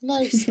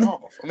 Nice.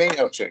 Oh, maybe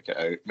I'll check it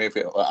out.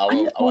 Maybe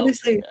I'm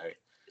honestly check it out.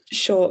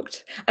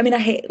 Shocked. I mean, I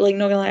hate, like,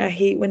 not gonna lie, I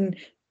hate when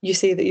you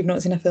say that you've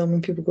not seen a film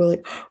and people go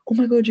like, "Oh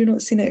my god, you've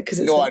not seen it," because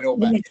it's no, like, I know,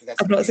 but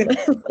I've not seen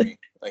it.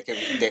 Like,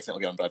 it would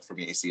definitely be on brand for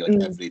me to see like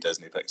every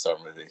Disney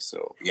Pixar movie.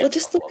 So yeah. Well,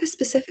 just look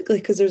specifically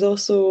because there's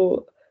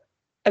also,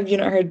 have you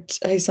not heard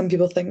how some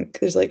people think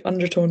there's like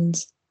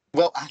undertones?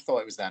 Well, I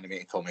thought it was the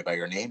animated Call Me by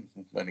Your Name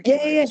when it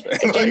came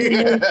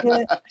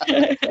out.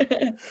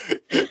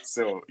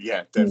 So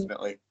yeah,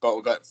 definitely. But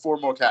we've got 4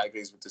 more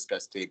categories we'll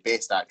discuss today.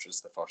 Best Actress,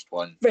 the first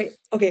one. Right.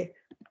 Okay.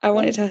 I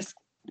wanted to ask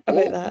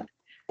about that.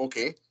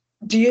 Okay.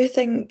 Do you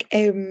think?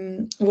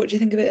 What do you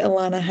think about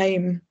Alana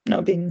Haim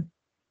not being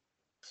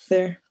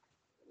there?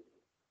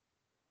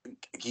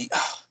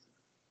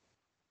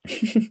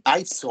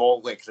 I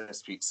saw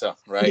Licorice Pizza,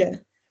 right? Yeah.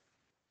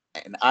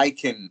 And I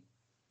can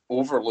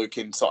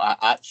overlooking. So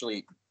I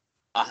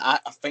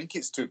think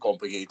it's too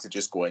complicated to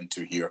just go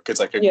into here because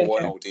I could go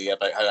on all day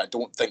about how I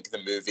don't think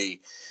the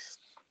movie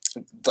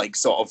like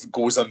sort of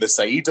goes on the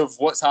side of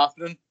what's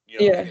happening. You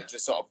know, it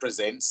just sort of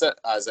presents it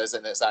as is,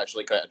 and it's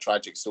actually quite a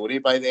tragic story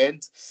by the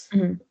end.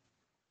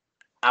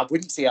 I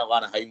wouldn't say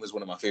Alana Haim was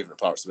one of my favourite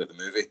parts about the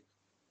movie.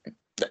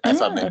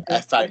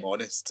 If I'm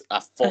honest, I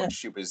thought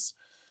she was.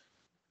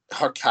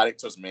 Her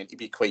character's meant to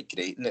be quite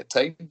grating at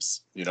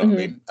times. You know what I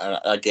mean?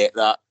 I get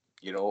that.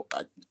 You know,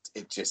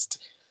 it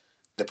just.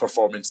 The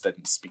performance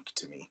didn't speak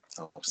to me,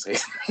 I'll say.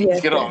 You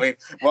know what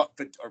I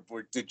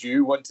mean? Did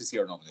you want to see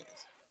her nominated?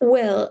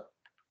 Well,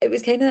 it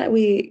was kind of that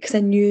way because I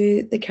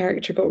knew the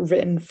character got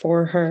written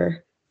for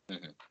her.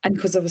 And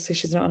because obviously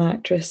she's not an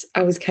actress,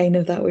 I was kind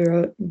of that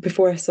way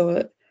before I saw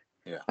it.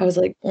 I was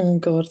like, oh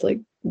God, like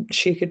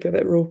she could be a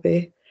bit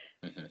ropey.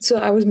 So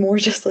I was more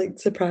just like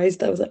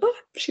surprised. I was like, oh,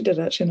 she did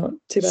actually not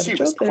too bad a job.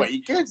 She was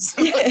quite good.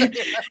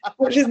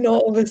 Which is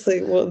not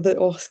obviously what the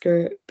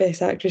Oscar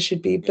Best Actress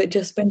should be. But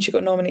just when she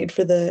got nominated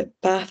for the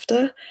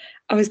BAFTA,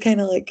 I was kind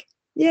of like,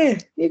 yeah,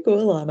 you go,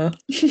 Alana.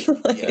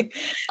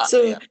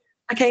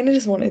 I kind of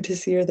just wanted to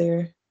see her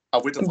there. I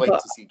would have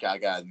liked to see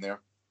Gaga in there.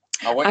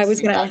 I was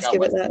going to ask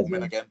you about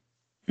that again.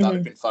 That would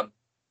have been fun.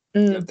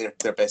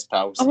 They're best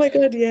pals. Oh my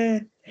God, yeah.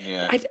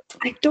 I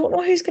don't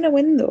know who's going to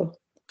win though.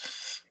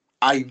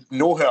 I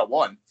know who I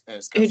want.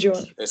 Who do you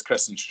want? It's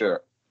Kristen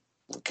Stewart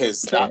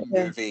because that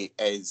movie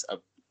is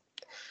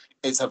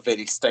a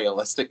very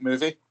stylistic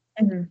movie.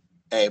 But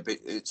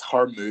it's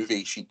her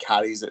movie. She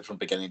carries it from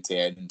beginning to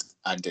end,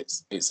 and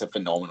it's a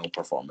phenomenal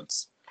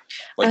performance.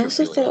 Like, I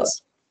also thought.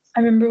 I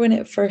remember when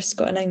it first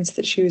got announced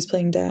that she was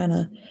playing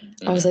Diana,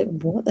 I was like,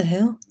 "What the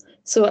hell?"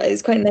 So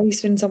it's quite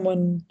nice when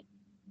someone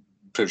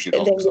proves you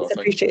then gets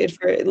appreciated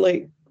for it.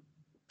 Like,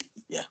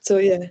 So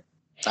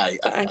I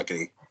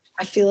agree.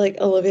 I feel like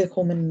Olivia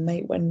Colman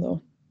might win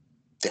though.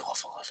 They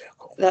love Olivia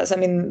Colman. That's, I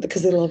mean,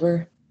 because they love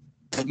her.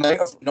 The amount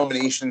of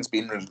nominations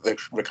being like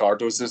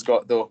Ricardo's has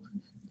got though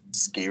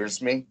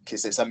scares me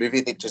because it's a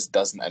movie that just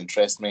doesn't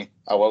interest me.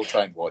 I will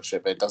try and watch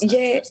it, but it doesn't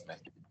interest me.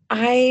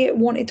 I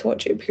wanted to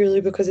watch it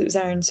purely because it was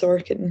Aaron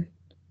Sorkin,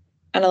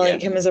 and I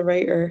like him as a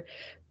writer.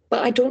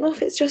 But I don't know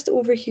if it's just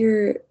over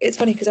here. It's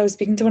funny because I was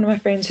speaking to one of my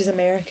friends who's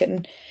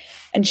American,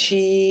 and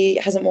she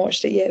hasn't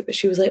watched it yet, but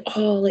she was like,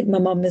 "Oh, like my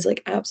mum is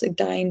like absolutely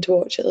dying to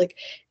watch it. Like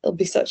it'll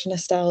be such a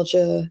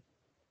nostalgia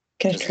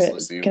kind of trip,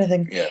 kind of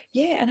thing."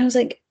 Yeah, and I was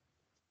like,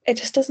 it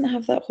just doesn't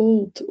have that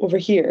hold over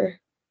here. Yeah.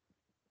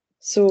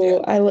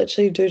 So I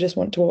literally do just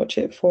want to watch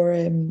it for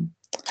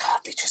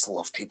They just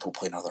love people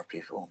playing other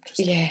people. I'm just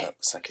a yeah. bit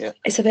sick of it.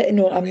 It's a bit no, You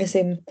know what I'm I the mean?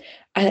 same.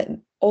 I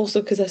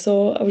also because I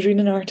was reading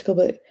an article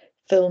about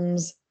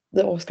films,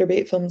 the Oscar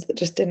bait films that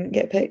just didn't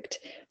get picked,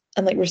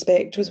 and like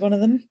Respect was one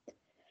of them.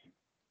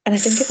 And I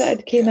think if it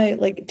had came Yeah. out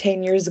like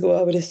 10 years ago,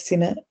 I would have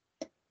seen it.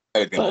 It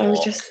would be a But I was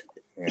lock. just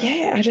Yeah.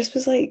 yeah, I just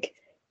was like,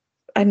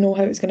 I know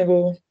how it's gonna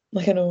go.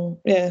 Like I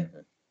know, yeah. I don't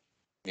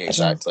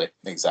know.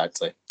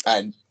 Exactly.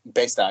 And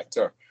best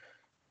actor,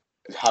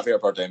 Javier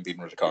Bardem being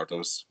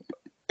Ricardo's.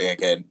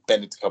 Again,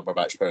 Benedict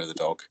Cumberbatch, Power of the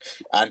Dog.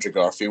 Andrew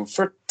Garfield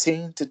for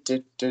Teen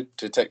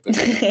Detective.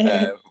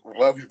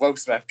 Will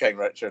Smith, King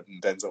Richard,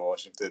 and Denzel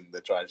Washington,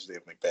 The Tragedy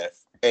of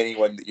Macbeth.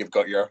 Anyone that you've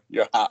got your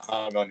hat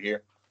hung on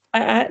here? I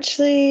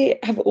actually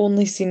have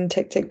only seen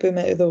Tick Tick Boom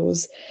out of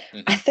those.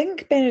 I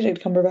think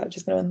Benedict Cumberbatch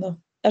is gonna win though.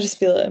 I just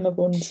feel it in my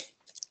bones.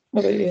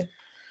 What about you?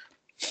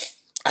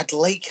 I'd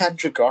like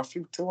Andrew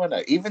Garfield to win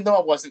it, even though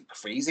I wasn't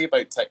crazy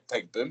about Tick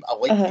Tick Boom. I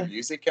like the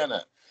music in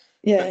it.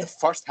 But Yeah. the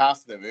first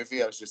half of the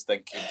movie, I was just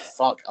thinking,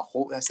 fuck, I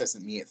hope this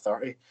isn't me at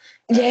 30.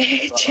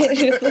 Yeah,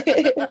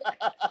 genuinely.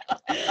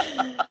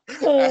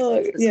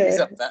 Oh, Because he's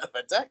yeah. a bit of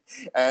a dick.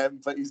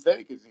 But he's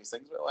very good when he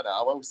sings well in it.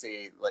 I will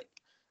say, like,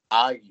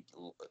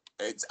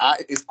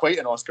 it's quite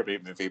an Oscar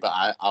bait movie, but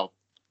I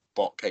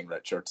bought King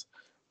Richard.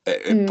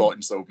 It bought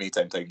and sold me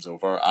 10 times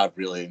over. I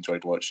really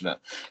enjoyed watching it,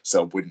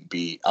 so I wouldn't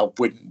be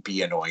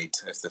annoyed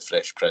if the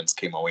Fresh Prince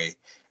came away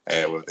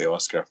with the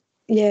Oscar.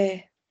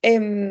 Yeah.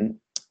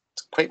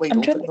 It's quite wide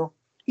open though.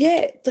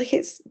 Yeah, like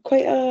it's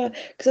quite a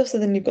because also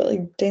then you've got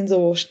like Denzel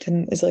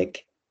Washington is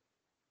like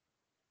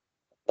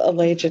a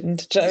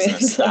legend. Do you know what I mean?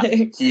 It's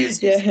like, he's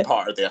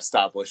part of the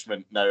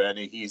establishment now, and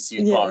he's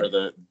part of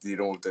the the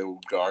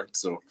old guard.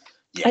 So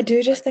yeah, I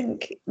do just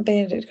think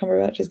Benedict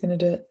Cumberbatch is going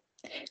to do it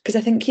because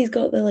I think he's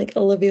got the like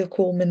Olivia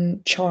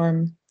Colman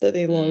charm that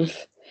they love,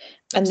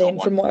 and then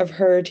from what I've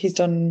heard, he's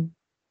done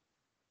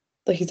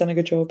a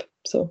good job.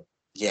 So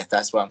yeah,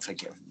 that's what I'm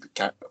thinking.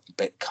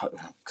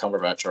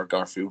 Cumberbatch or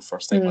Garfield,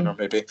 first time winner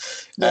maybe.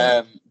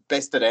 Yeah.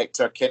 Best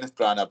director: Kenneth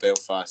Branagh,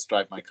 Belfast,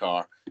 Drive My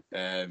Car.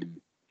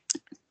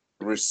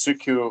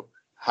 Ryusuke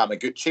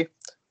Hamaguchi,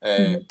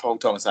 Paul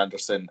Thomas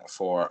Anderson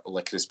for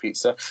Licorice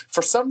Pizza.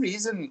 For some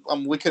reason,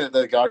 I'm looking at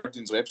the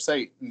Guardian's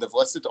website and they've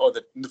listed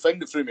the thing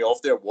that threw me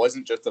off there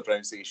wasn't just the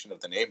pronunciation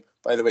of the name,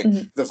 by the way.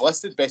 They've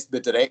listed the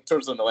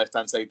directors on the left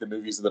hand side, the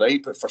movies on the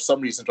right, but for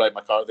some reason, Drive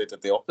My Car, they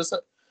did the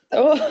opposite.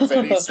 Oh,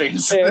 very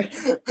strange. So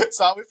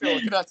I would feel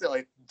looking at it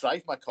like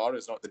Drive My Car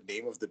is not the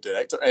name of the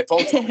director.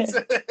 Paul Thomas.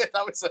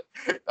 that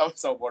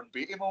was a Warren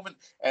Beatty moment.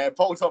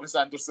 Paul Thomas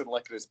Anderson,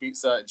 Licorice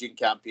Pizza, Gene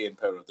Campion,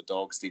 Power of the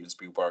Dog, Steven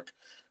Spielberg,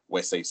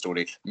 West Side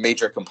Story.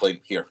 Major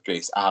complaint here,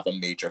 Grace. I have a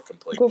major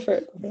complaint. Go for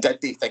it.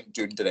 Did they think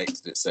Dune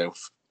directed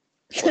itself?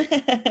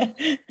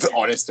 Like,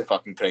 honest to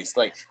fucking Christ.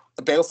 Like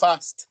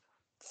Belfast,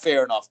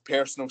 fair enough.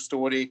 Personal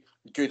story,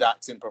 good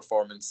acting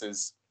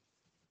performances.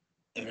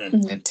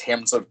 In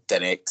terms of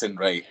directing,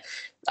 right,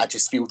 I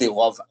just feel they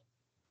love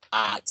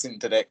acting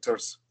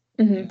directors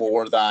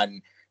more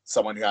than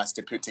someone who has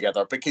to put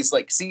together. Because,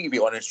 like, see, to be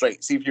honest,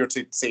 right, see if you were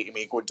to say to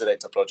me, go and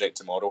direct a project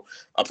tomorrow,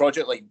 a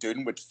project like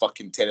Dune would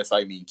fucking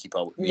terrify me and keep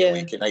me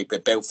awake at night.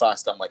 But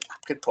Belfast, I'm like,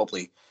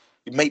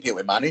 you might be able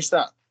to manage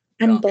that.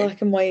 And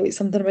black and white,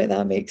 something about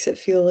that makes it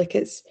feel like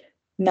it's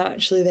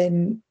naturally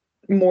then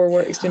more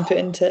work's been put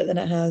into it than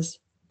it has.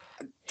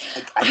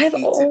 I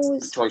hated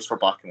the choice for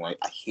black and white.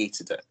 I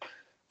hated it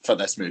for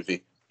this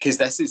movie because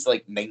this is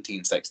like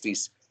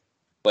 1960s.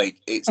 Like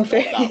it's not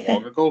that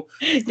long ago.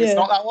 It's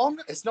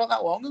not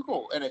that long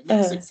ago, and it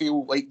makes it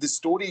feel like the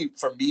story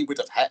for me would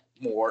have hit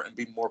more and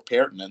been more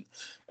pertinent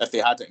if they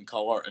had it in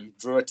color and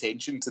drew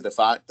attention to the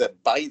fact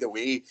that, by the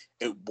way,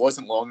 it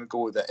wasn't long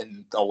ago that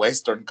in a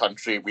Western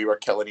country we were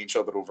killing each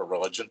other over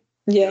religion.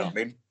 You know what I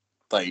mean?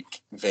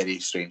 Like, very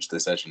strange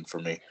decision for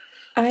me.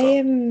 I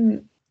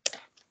am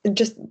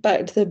just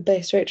back to the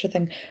best director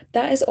thing.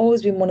 That has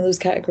always been one of those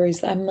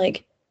categories that I'm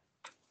like,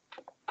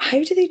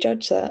 how do they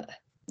judge that?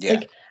 Yeah.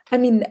 Like, I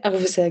mean,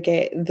 obviously I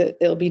get that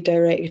it'll be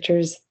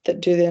directors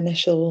that do the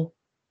initial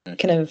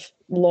kind of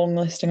long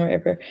listing or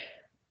whatever.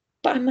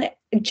 But I'm like,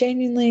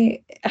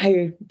 genuinely, how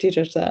do you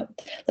judge that?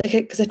 Like,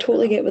 because I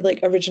totally get with like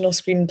original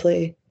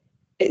screenplay,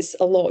 it's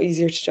a lot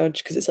easier to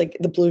judge because it's like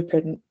the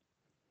blueprint.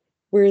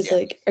 Whereas,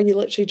 like, are you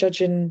literally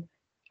judging,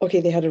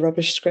 okay, they had a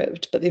rubbish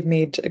script, but they've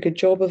made a good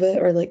job of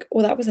it? Or like,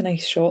 oh, that was a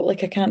nice shot.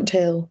 Like, I can't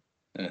tell.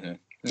 No,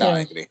 I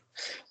agree.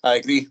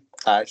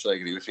 I actually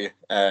agree with you.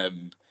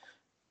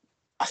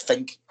 I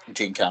think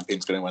Jane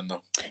Campion's going to win,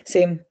 though.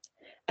 Same.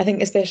 I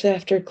think especially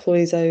after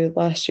Chloe Zhao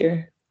last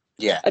year.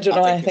 Yeah. I don't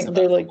know. I think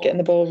they're like getting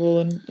the ball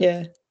rolling.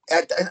 Yeah.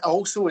 And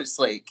also, it's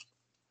like,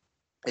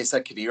 it's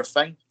a career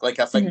thing. Like,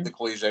 I think the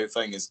Chloe Zhao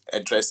thing is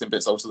interesting, but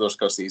it's also the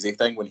Scorsese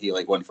thing when he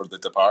like won for The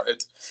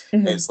Departed.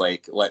 It's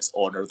like, let's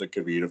honour the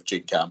career of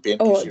Jane Campion.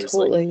 Oh,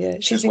 totally, yeah.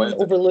 She's been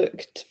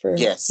overlooked for...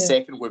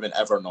 second woman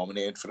ever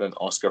nominated for an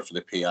Oscar for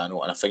The Piano,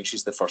 and I think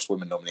she's the first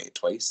woman nominated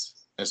twice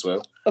as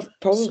well.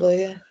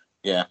 Probably, so,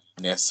 yeah.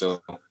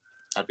 So,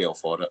 I'd be all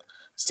for it.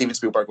 Steven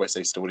Spielberg, West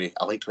Side Story.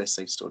 I liked West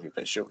Side Story,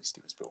 but surely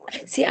Steven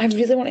Spielberg. See, I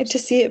really wanted to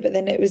see it, but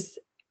then it was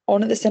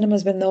on at the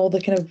cinemas when all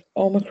the kind of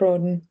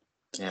Omicron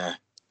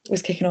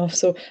was kicking off.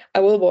 So I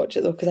will watch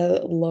it though, because I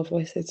love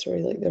West Side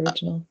Story, like the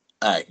original.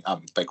 Aye, I'm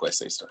a big West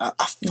Side Story.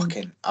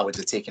 I would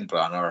have taken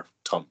Branagh,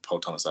 Paul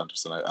Thomas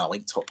Anderson. I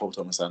like Paul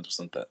Thomas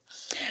Anderson, but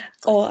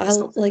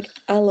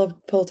I love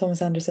Paul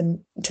Thomas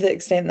Anderson to the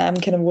extent that I'm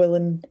kind of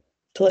willing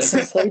to let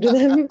him slide with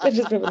him. It's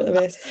just probably the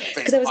best.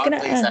 Because I was going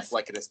to ask,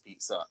 Licorice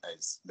Pizza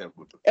is it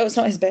was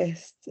not his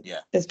best. Yeah,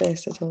 his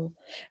best at all.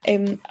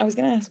 I was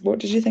going to ask, what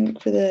did you think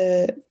for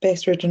the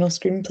best original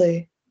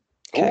screenplay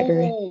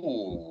category?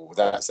 Oh,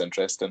 that's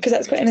interesting. Because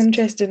that's quite an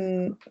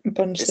interesting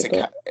bunch.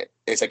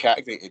 It's a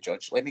category to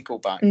judge. Let me go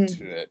back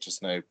to it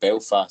just now.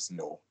 Belfast,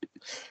 no.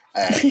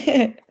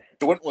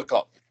 Don't Look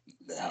Up,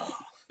 no.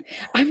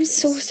 I'm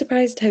so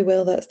surprised how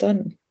well that's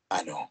done.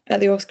 I know. At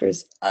the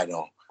Oscars. I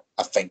know.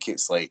 I think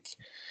it's like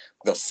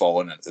they've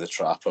fallen into the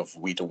trap of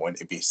we don't want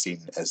to be seen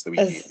as the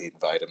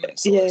environment,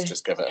 so let's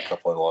just give it a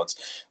couple of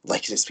nods.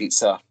 Licorice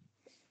Pizza,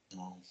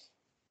 no.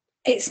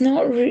 It's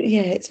not.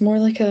 It's more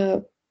like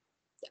a.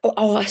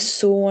 Oh, I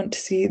so want to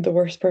see The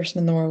Worst Person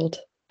in the World.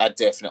 I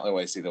definitely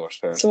want to see The Worst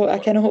Person. So I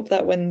kind of hope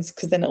that wins,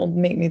 because then it'll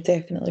make me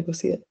definitely go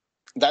see it.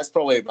 That's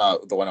probably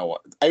the one I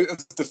want. Out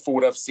of the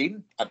 4 I've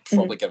seen, I'd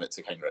probably give it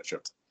to King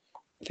Richard.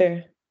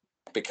 Fair.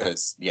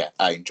 Because,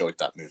 I enjoyed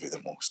that movie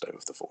the most out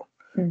of the 4.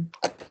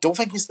 I don't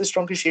think it's the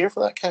strongest year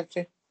for that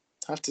category,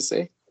 I have to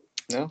say.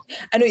 No.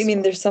 I know what you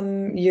mean. There's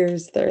some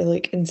years that are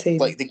like insane.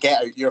 Like the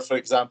Get Out year, for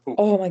example.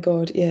 Oh my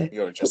God, yeah.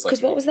 You're just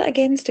because what was that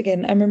against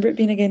again? I remember it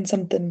being against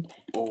something.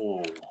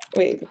 Oh.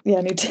 Wait, yeah,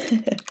 I need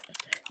to.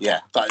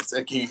 Yeah, that's.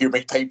 Can you hear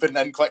me typing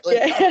in quickly?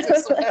 Yeah.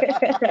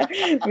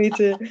 Me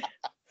too.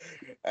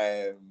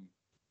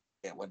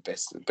 Won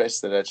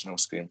best original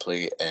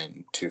screenplay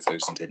in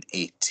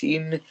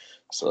 2018.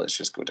 So let's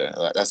just go down to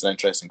that. That's an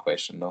interesting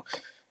question, though.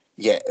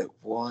 Yeah, it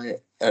won.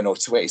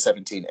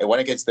 2017. It won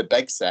against The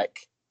Big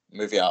Sick, a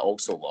movie I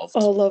also loved.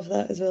 Oh, love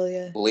that as well.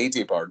 Yeah.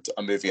 Lady Bird,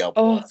 a movie I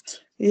loved.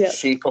 Yeah.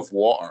 Shape of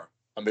Water,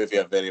 a movie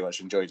I very much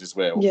enjoyed as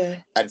well.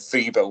 Yeah. And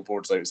 3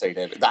 Billboards Outside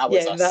Ebbing. That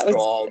was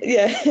strong.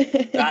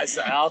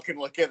 I can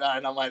look at that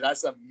and I'm like,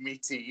 that's a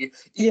meaty.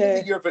 Even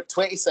the year, but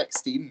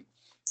 2016,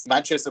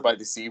 Manchester by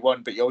the Sea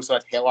one, but you also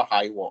had Hell or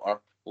High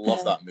Water.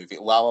 Love that movie.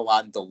 La La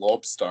Land, The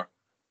Lobster,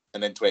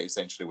 and then 20th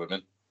Century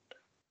Women.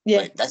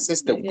 Yeah. Like, this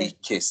is the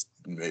weakest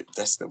movie.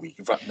 This is the weak.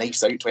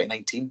 Knives Out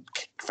 2019,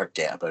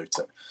 forget about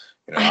it.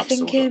 I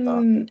think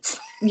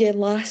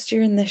last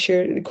year and this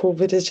year,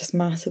 COVID is just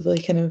massively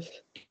kind of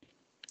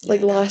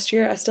like last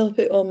year. I still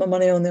put all my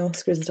money on the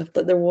Oscars and stuff,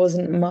 but there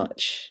wasn't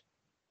much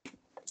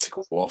to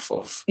go off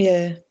of.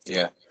 Yeah.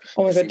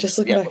 Oh my God, just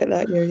looking back at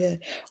that year,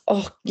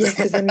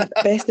 because then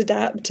Best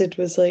Adapted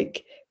was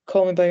like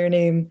Call Me by Your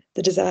Name,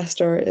 The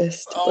Disaster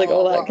Artist, like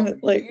all that kind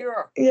of like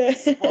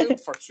spoiled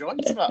for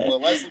choice, man. Well,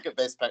 let's look at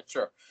Best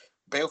Picture.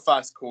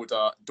 Belfast,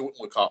 Coda, Don't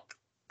Look Up,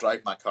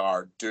 Drive My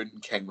Car, Dune,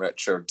 King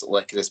Richard,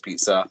 Licorice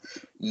Pizza,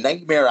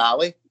 Nightmare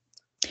Alley.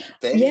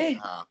 Very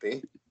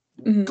happy.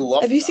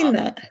 Mm-hmm. Have you seen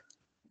that?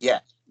 Yeah.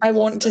 I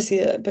want to see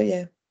it, but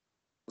yeah.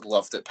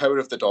 Loved it. Power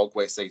of the Dog,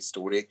 West Side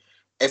Story.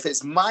 If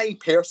it's my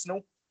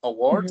personal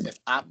award, if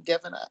I'm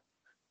giving it,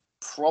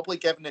 probably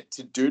giving it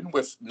to Dune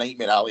with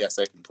Nightmare Alley a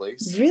second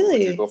place.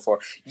 Really? Go for.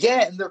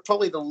 Yeah, and they're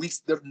probably the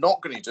least. They're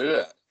not going to do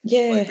it.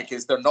 Yeah.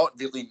 Because they're not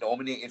really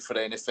nominated for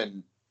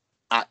anything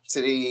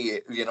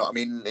actory. You know what I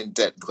mean? And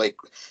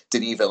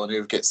Denis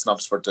Villeneuve gets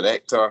snubs for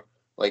director,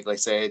 like I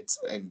said,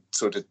 and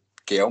so did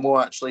Guillermo.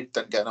 Actually,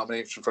 didn't get a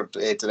nomination for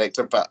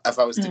director. But if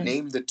I was to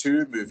name the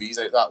 2 movies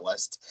out of that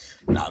list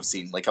that I've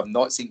seen, I've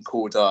not seen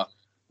Coda,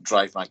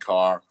 Drive My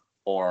Car,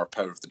 or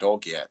Power of the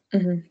Dog yet.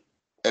 Mm-hmm.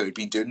 It would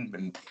be Dune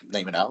and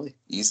Nightmare Alley,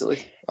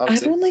 easily.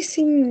 I've only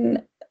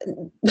seen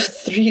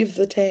 3 of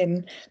the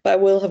 10, but I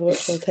will have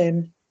watched all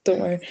 10. Don't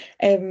worry.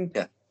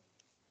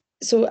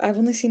 So I've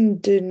only seen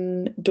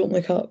Dune, Don't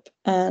Look Up,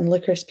 and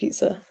Licorice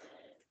Pizza.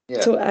 Yeah.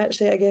 So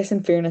actually, I guess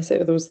in fairness,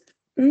 out of those,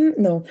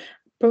 no,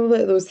 probably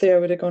out of those 3, I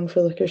would have gone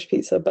for Licorice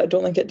Pizza, but I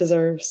don't think it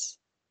deserves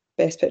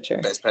Best Picture.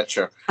 Best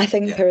Picture. I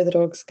think Power of the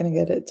Dog's going to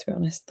get it, to be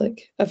honest.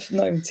 I've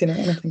not even seen it,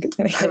 and I think it's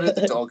going to get it. Power of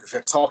the Dog, if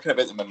you're talking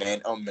about the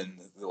momentum and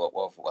what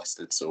we've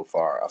listed so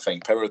far, I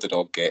think Power of the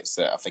Dog gets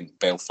it. I think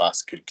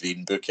Belfast could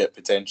green book it,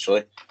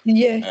 potentially.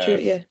 Yeah, true,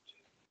 yeah.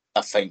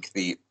 I think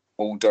the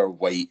older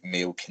white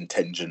male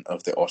contingent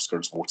of the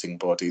Oscars voting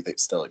body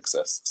that still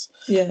exists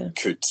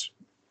could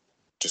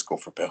just go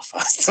for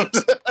Belfast.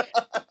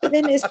 But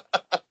then is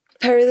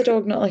Power of the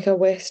Dog not like a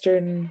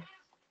Western...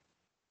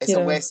 It's a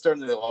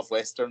Western, they love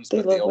Westerns,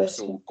 but they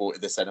also go to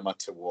the cinema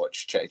to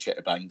watch Chitty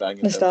Chitty Bang Bang.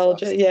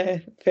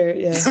 Nostalgia, fair,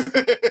 yeah.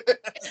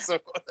 So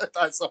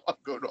that's all I'm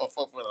going off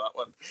of with that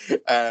one.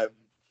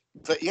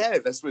 But yeah,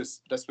 this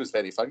was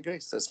very fun,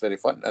 guys. This is very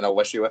fun, and I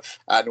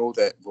know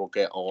that we'll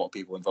get a lot of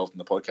people involved in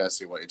the podcast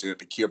who want to do it.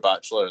 But Keir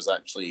Batchelor is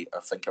actually, I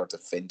think, our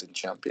defending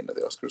champion of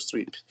the Oscars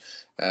sweep.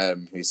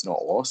 He's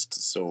not lost,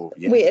 so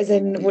yeah. Wait, as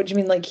in, what do you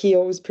mean? Like he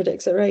always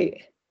predicts it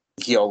right?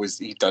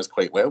 He does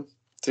quite well.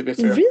 to be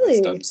fair. Really?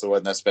 He's done so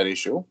in this very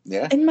show.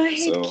 Yeah. In my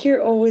head, So-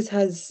 Keir always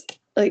has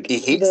like He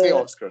hates the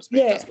Oscars.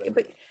 Mate, Yeah, that's what-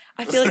 but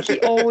I feel like he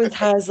always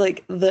has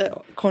like the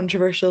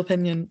controversial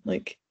opinion,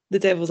 like the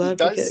devil's He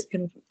advocate. does.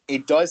 Kind of. He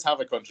does have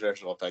a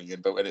controversial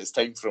opinion, but when it's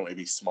time for him to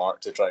be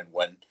smart to try and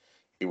win,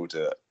 he will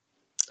do it.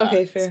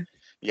 Okay, And, fair.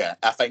 Yeah,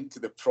 I think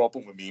the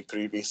problem with me in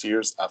previous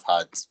years, I've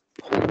had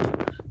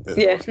hope that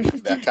Yeah.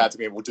 the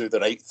Academy will do the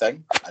right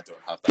thing. I don't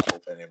have that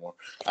hope anymore.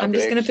 I'm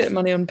just gonna put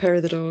money on Power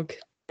the Dog.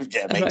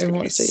 Yeah, I've not Mike's even going to be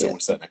watched it so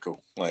yet.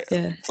 cynical. Like,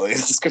 Yeah.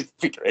 it's going to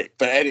be great.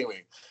 But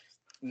anyway,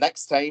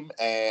 next time,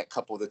 a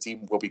couple of the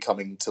team will be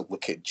coming to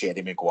look at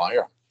Jerry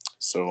Maguire.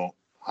 So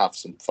have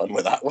some fun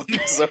with that one.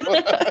 So,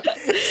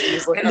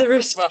 he's like, The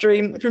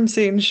restraint from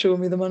saying "Show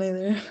me the money"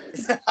 there.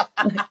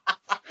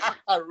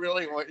 I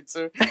really wanted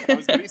to. I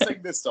was going to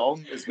sing this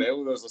song as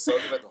well. There's a song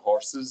about the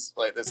horses.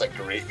 Like, there's a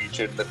great wee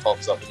tune that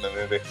pops up in the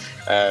movie.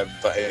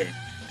 But anyway,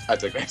 I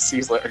digress. See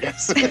you later,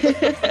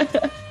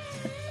 guys.